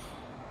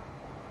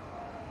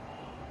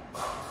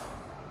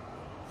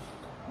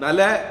 நல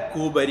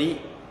கூபரி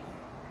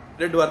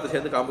 2 வார்த்தை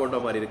சேர்ந்து காம்பவுண்டா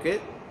மாதிரி இருக்கு.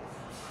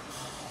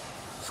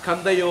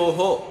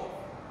 ஸ்கந்தயோஹோ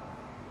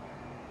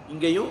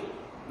இங்கேயும்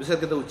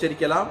விசர்க்கத்தை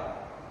உச்சரிக்கலாம்,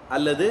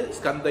 அல்லது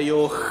ஸ்கந்தயோ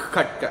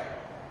கட்க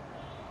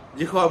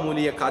ஜிஹ்வா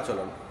மூலிய கா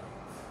சொல்லணும்.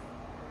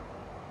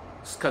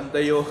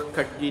 ஸ்கந்தயோ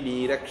கட்கினி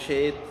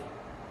ரக்ஷேத்.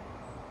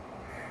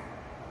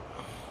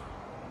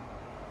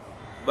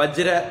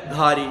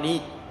 வஜ்ரதாரிணி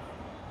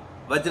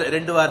வஜ்ர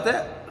 2 வார்த்தை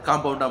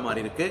காம்பவுண்டா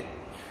மாறி இருக்கு.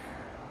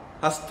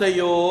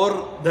 ஹஸ்தயோர்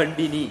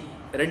தண்டினி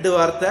 2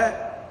 வார்த்தை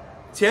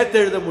சேர்த்து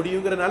எழுத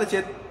முடியுங்கிறதுனால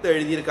சேர்த்து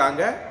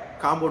எழுதியிருக்காங்க,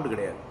 காம்பவுண்ட்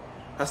கிடையாது.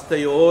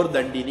 ஹஸ்தயோர்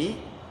தண்டினி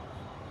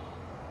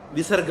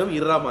விசர்க்கம்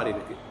இரா மாறி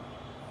இருக்கு.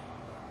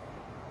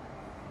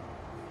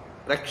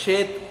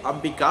 ரக்ஷேத்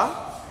அம்பிகா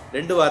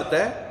 2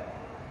 வார்த்தை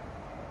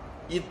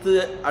இத்து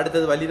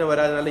அடுத்தது வல்லினம்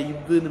வராதனால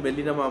இதுன்னு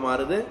மெல்லினமா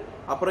மாறுது,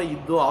 அப்புறம்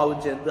இதுவும்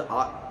ஆவும் சேர்ந்து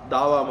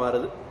தாவா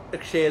மாறுது,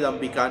 ரக்ஷேத்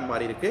அம்பிகான்னு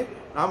மாறி இருக்கு.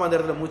 நாம அந்த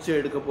இடத்துல மூச்சு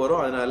எடுக்க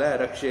போறோம், அதனால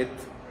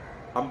ரக்ஷேத்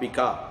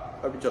அம்பிகா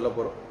அப்படின்னு சொல்ல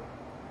போறோம்.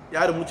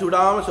 யாரு மூச்சு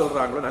விடாம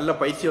சொல்றாங்களோ, நல்ல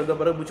பயிற்சி வந்த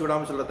பிறகு மூச்சு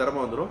விடாம சொல்ற திறமை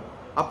வந்துடும்,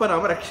 அப்ப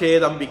நாம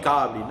ரக்ஷேத் அம்பிகா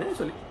அப்படின்னு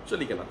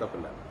சொல்லிக்கலாம், தப்பு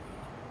இல்லை.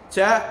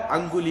 ச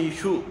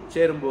அங்குலீஷு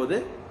சேரும்போது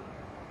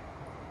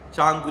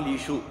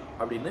சாங்குலீஷு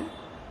அப்படின்னு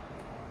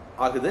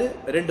ஆகுது,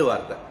 2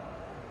 வார்த்தை.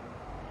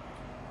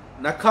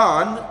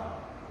 நகான்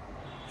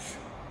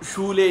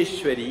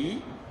ஷூலேஸ்வரி,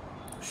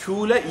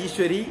 ஷூல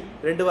ஈஸ்வரி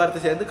 2 வார்த்தை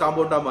சேர்ந்து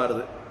காம்பவுண்டா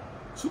மாறுது,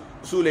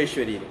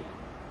 சூலேஸ்வரி.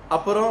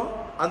 அப்புறம்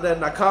அந்த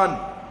நகான்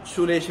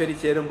ஷூலேஸ்வரி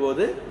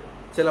சேரும்போது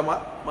சில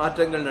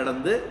மாற்றங்கள்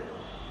நடந்து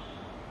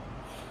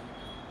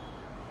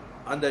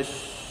அந்த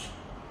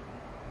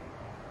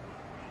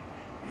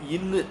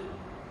இன்னு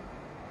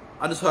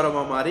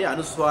அனுஸ்வாரமா மாறி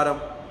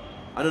அனுஸ்வாரம்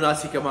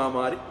அனுநாசிகமா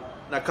மாறி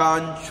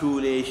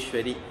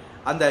நகாஞ்சூலேஸ்வரி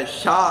அந்த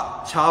ஷா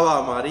சாவா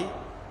மாறி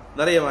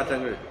நிறைய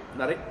மாற்றங்கள்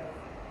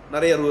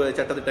நிறைய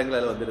சட்டத்திட்டங்கள்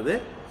அதில் வந்துடுது.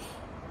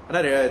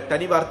 ஆனால்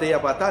தனி வார்த்தையா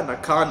பார்த்தா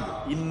நகான்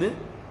இன்னு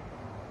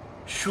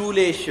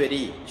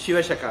ஷூலேஸ்வரி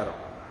சிவசகாரம்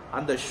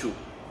அந்த ஷூ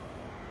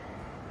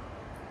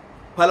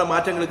பல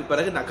மாற்றங்களுக்கு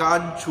பிறகு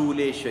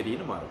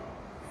நகாஞ்சூலேஸ்வரின்னு மாறும்.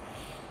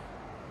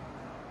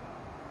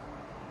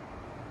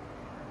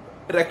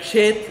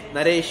 ரக்ஷேத்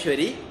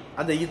நரேஸ்வரி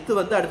அந்த இத்து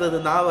வந்து அடுத்தது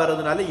நான்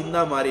வர்றதுனால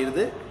இன்னா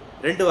மாறிடுது.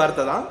 2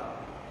 வார்த்தை தான்.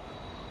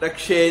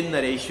 ரக்ஷேத்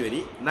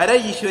நரேஸ்வரி நர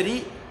ஈஸ்வரி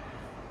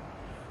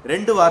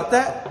 2 வார்த்தை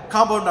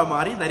காம்பவுண்டா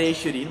மாறி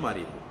நரேஸ்வரின்னு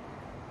மாறிடுது.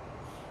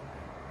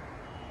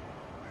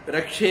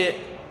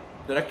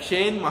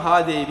 ரக்ஷேன்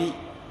மகாதேவி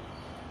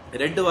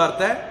 2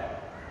 வார்த்தை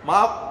மா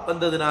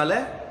வந்ததுனால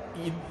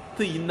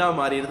இத்து இன்னா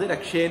மாறிடுது.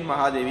 ரக்ஷேன்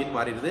மகாதேவின்னு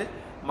மாறிடுது.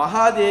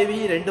 மகாதேவி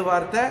 2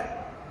 வார்த்தை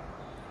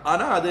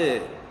ஆனா அது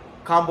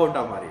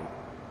காம்பவுண்டா மாறிடுது.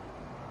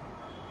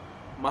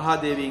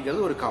 மகாதேவிங்கிறது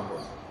ஒரு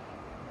காம்பவுண்ட்.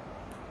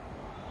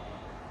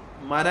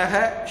 மனக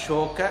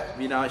சோக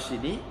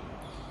விநாசினி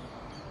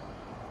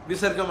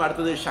விசர்க்கம்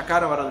அடுத்தது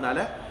ஷகாரம் வர்றதுனால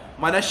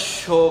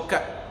மனசோக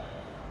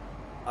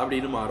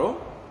அப்படின்னு மாறும்.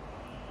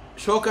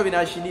 சோக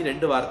விநாசினி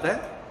 2 வார்த்தை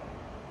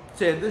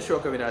சேர்ந்து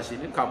சோக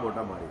விநாசினி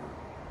காம்பவுண்டா மாறிடும்.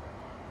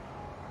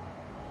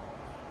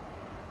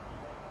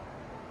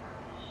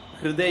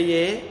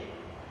 ஹிருதயே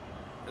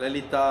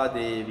லலிதா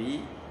தேவி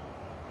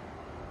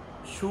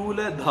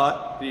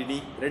சூலதாரிணி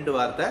 2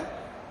 வார்த்தை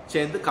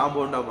சேர்ந்து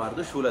காம்பவுண்டா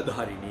மாறுது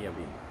சூலதாரிணி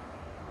அப்படின்னு.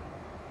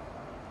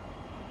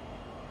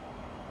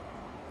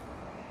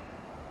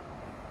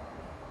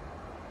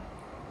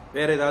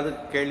 வேற ஏதாவது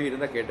கேள்வி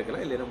இருந்தா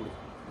கேட்டுக்கலாம், இல்லைன்னா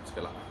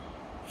முடிச்சுக்கலாம்.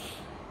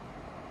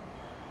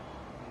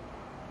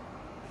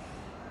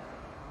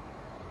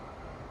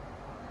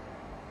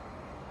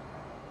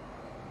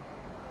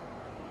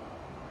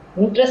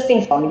 Interesting,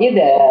 Swamiji.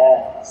 The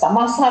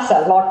samasas a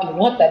lot, you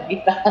know,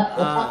 Tadvita.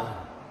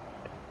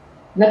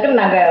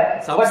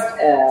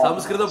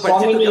 சமஸ்கிருதம்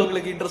படிச்சிட்டு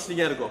இருக்கிறவங்களுக்கு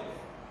இன்ட்ரெஸ்டிங்கா இருக்கும்.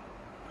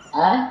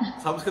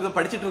 சமஸ்கிருதம்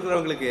படிச்சிட்டு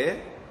இருக்கிறவங்களுக்கு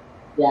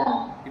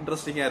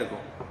இன்ட்ரெஸ்டிங்கா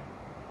இருக்கும்.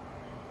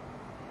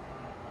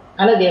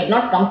 And they have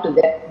not come to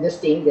this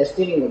thing. They are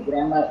still in the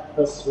grammar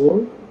first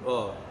rule.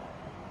 Oh.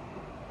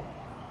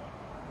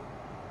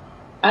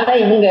 ஆனா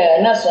இவங்க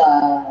என்ன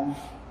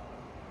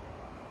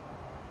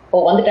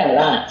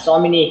வந்துட்டாங்களா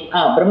சுவாமினி?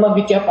 பிரம்ம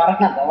வித்யா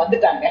பரநாதம்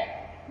வந்துட்டாங்க.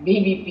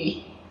 பிபிபி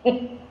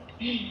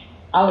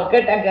அவங்க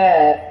கேட்டாங்க,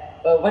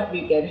 what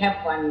we can have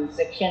one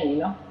section, you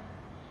know,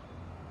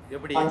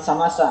 on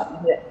samasa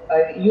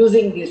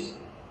using this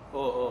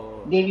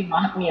தேவி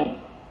மகாத்மியம்.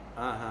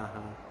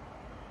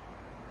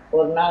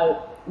 ஒரு நாள்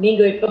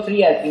நீங்க இப்ப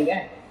ஃப்ரீயா இருக்கீங்க?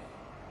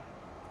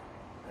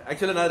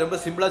 ஆக்சுவலா நான் ரொம்ப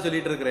சிம்பிளா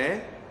சொல்லிட்டு இருக்கிறேன்.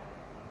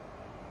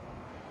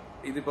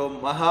 இது இப்போ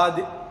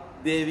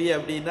மகாதேவி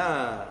அப்படின்னா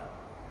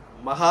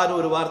மகான்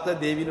ஒரு வார்த்தை,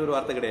 தேவின்னு ஒரு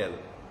வார்த்தை கிடையாது.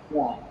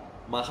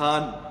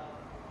 மகான்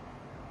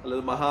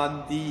அல்லது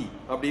மகாந்தி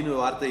அப்படின்னு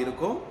ஒரு வார்த்தை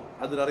இருக்கும்.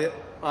 அது நிறைய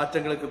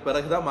மாற்றங்களுக்கு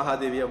பிறகுதான்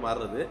மகாதேவியா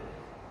மாறுறது.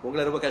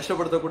 உங்களை ரொம்ப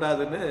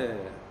கஷ்டப்படுத்தக்கூடாதுன்னு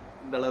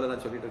இந்த அளவில்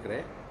நான் சொல்லிட்டு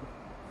இருக்கிறேன்.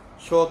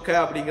 ஷோக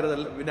அப்படிங்கிறது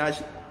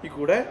வினாஷி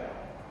கூட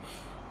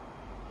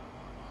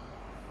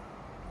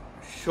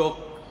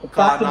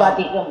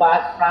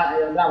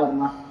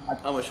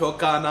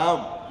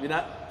ஷோகானாம்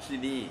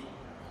வினாஷினி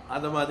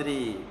அந்த மாதிரி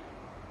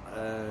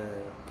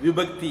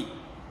விபக்தி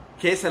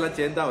கேஸ் எல்லாம்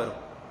சேர்ந்தா வரும்.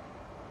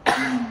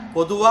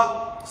 பொதுவா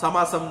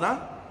சமாசம்னா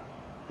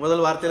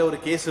முதல் வார்த்தையில ஒரு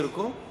கேஸ்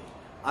இருக்கும்.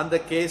 அந்த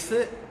கேஸ்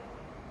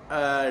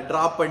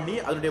டிராப் பண்ணி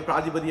அதனுடைய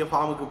பிராதிபதிய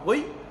ஃபார்முக்கு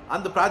போய்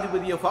அந்த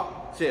பிராதிபதிய ஃபார்ம்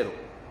சேரும்.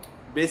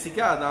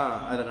 பேசிக்கா அதான்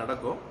அதுல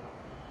நடக்கும்.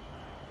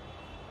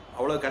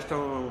 அவ்வளவு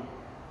கஷ்டம்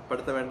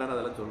படுத்த வேண்டாம்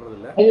அதெல்லாம் சொல்றது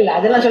இல்ல. இல்ல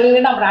அதெல்லாம்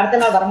சொல்லுங்கன்னா அப்புறம்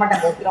அடுத்த நாள் வர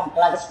மாட்டாங்க.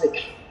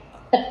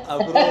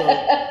 அப்புறம்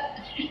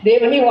they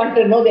only want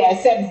to know the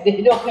essence, they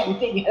don't know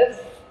anything else.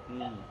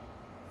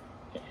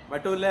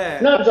 மட்டும் இல்ல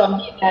no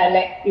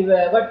like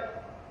what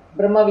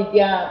Brahma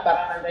Vidya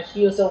Parananda she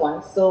also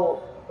wants, so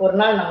ஒரு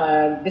நாள் நம்ம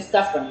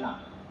டிஸ்கஸ் பண்ணலாம்.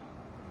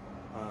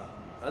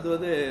 அது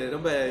வந்து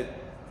ரொம்ப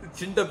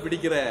சிண்ட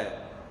பிடிக்கிற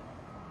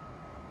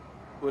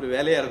ஒரு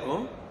வேலையா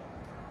இருக்கும்.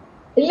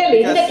 இல்ல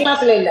இந்த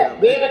கிளாஸ்ல இல்ல,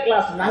 வேற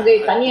கிளாஸ் நாங்க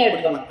தனியா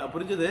எடுக்கணும்.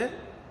 புரிஞ்சது?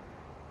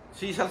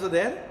 she is also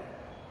there.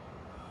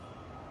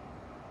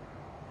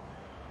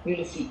 You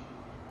will see.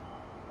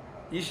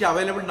 Is she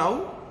available now?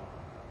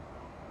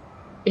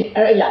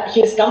 Yeah,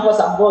 she has come for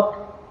some work.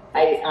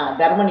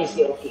 Dharman is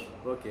here.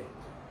 Okay.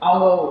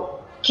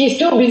 She is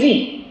too busy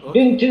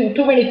doing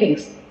too many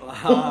things.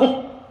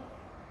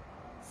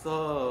 So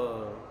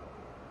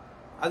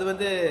அது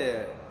வந்து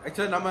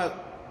ஆக்சுவலா நம்ம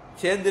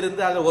சேர்ந்து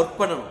இருந்து அதை work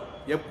பண்ணணும்.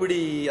 எப்படி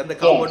அந்த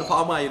காம்பவுண்ட்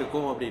ஃபார்ம்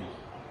ஆயிருக்கும் அப்படின்னு.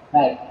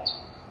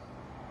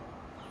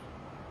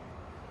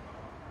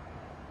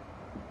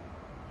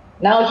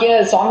 Now here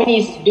Swamini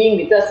is doing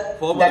with us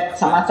that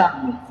samasa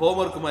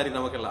homework மாதிரி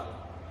நமக்கெல்லாம்.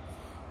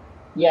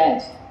 Yes,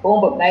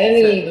 homework.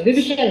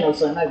 Revision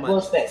also it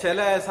goes back. சில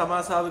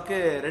சமாசாவுக்கு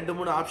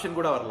 2-3 ஆப்ஷன்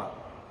கூட வரலாம்.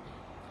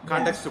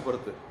 கான்டெக்ஸ்ட்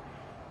பொறுத்து.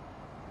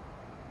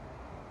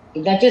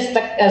 இதாச்சும்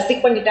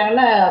ஸ்டிக்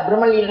பண்ணிட்டாங்கன்னா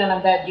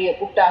பிரம்மலீலானந்தாஜியை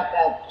கூப்பிட்டா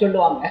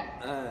சொல்லுவாங்க.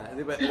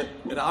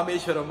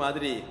 ராமேஸ்வரம்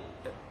மாதிரி,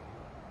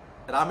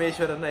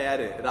 ராமேஸ்வரன்னா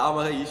யாரு?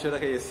 ராமக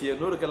ஈஸ்வரக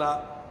எஸ்யன்னு இருக்கலாம்,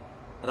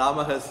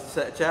 ராமக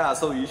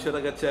அசௌ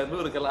ஈஸ்வரக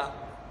சேன்னு இருக்கலாம்,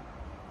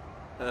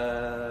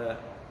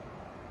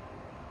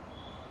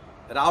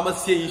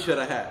 ராமஸ்ய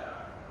ஈஸ்வரக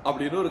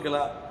அப்படின்னு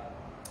இருக்கலாம்.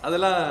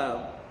 அதெல்லாம்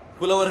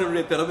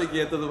புலவர்களுடைய திறமைக்கு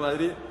ஏற்றது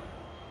மாதிரி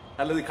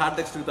அல்லது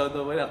கான்டெக்ஸ்டுக்கு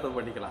தகுந்த மாதிரி அர்த்தம்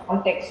பண்ணிக்கலாம்.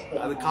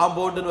 அது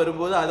காம்பவுண்ட்னு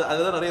வரும்போது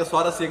அதுதான் நிறைய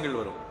சுவாரஸ்யங்கள்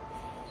வரும்.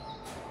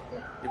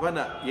 இப்ப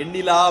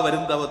எண்ணிலா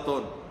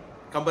வருந்தவத்தோன்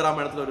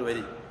கம்பராமாயணத்துல ஒரு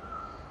வரி,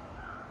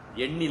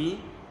 எண்ணில்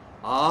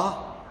ஆ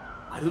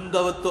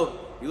அருந்தவத்தோன்,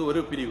 இது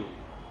ஒரு பிரிவு.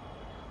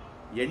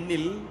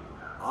 எண்ணில்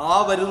ஆ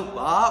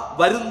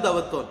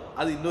வருந்தவத்தோன்,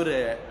 அது இன்னொரு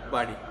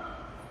பாணி.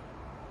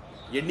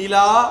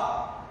 எண்ணிலா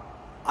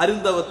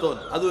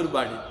அருந்தவத்தோன் அது ஒரு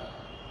பாணி.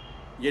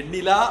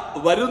 எண்ணிலா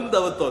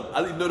வருந்தவத்தோன்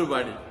அது இன்னொரு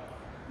பாணி.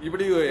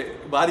 இப்படி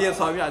பாரியார்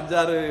சுவாமி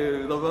 5-6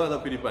 விதமாக அதை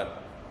பிரிப்பார்.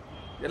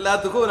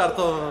 எல்லாத்துக்கும் ஒரு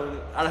அர்த்தம்,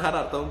 அழகான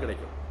அர்த்தமும்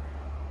கிடைக்கும்.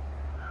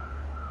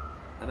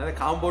 அதனால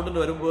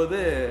காம்பவுண்ட்னு வரும்போது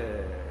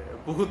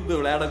புகுந்து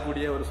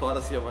விளையாடக்கூடிய ஒரு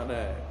சுவாரஸ்யமான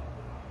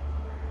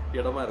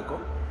இடமா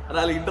இருக்கும்.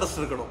 அதனால இன்ட்ரெஸ்ட்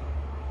இருக்கணும்,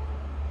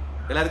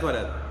 எல்லாருக்கும்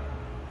வராது.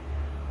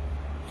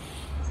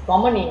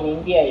 Common in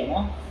India, you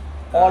know,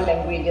 all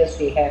languages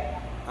we have.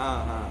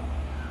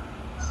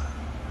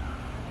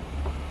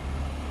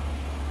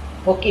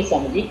 Okay,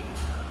 Swamiji.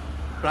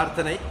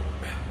 प्रार्थனை.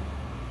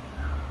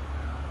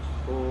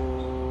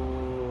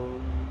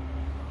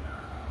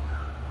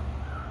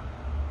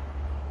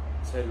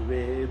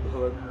 सर्वे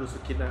भवन्तु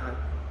सुखिनः,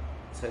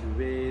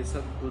 सर्वे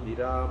सन्तु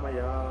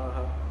निरामयाः,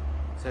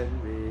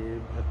 सर्वे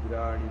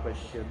भद्राणि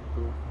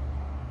पश्यन्तु,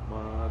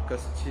 मा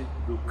कश्चित्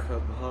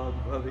दुःखभाग्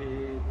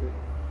भवेत्.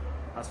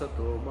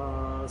 असतो मा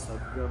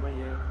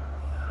सद्गमय,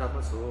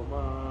 तमसो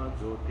मा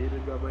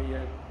ज्योतिर्गमय,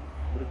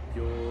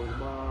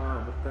 मृत्योर्मा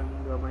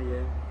मृतङ्गमय.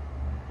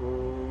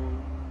 ओम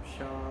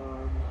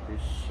शांति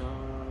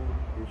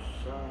शांति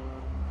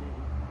शांति.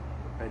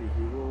 हरिः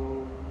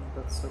ओम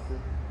तत्सत्.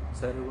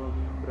 सर्वं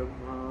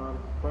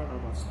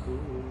ब्रह्मार्पणमस्तु.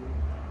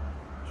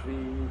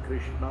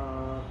 श्रीकृष्णार्पणमस्तु.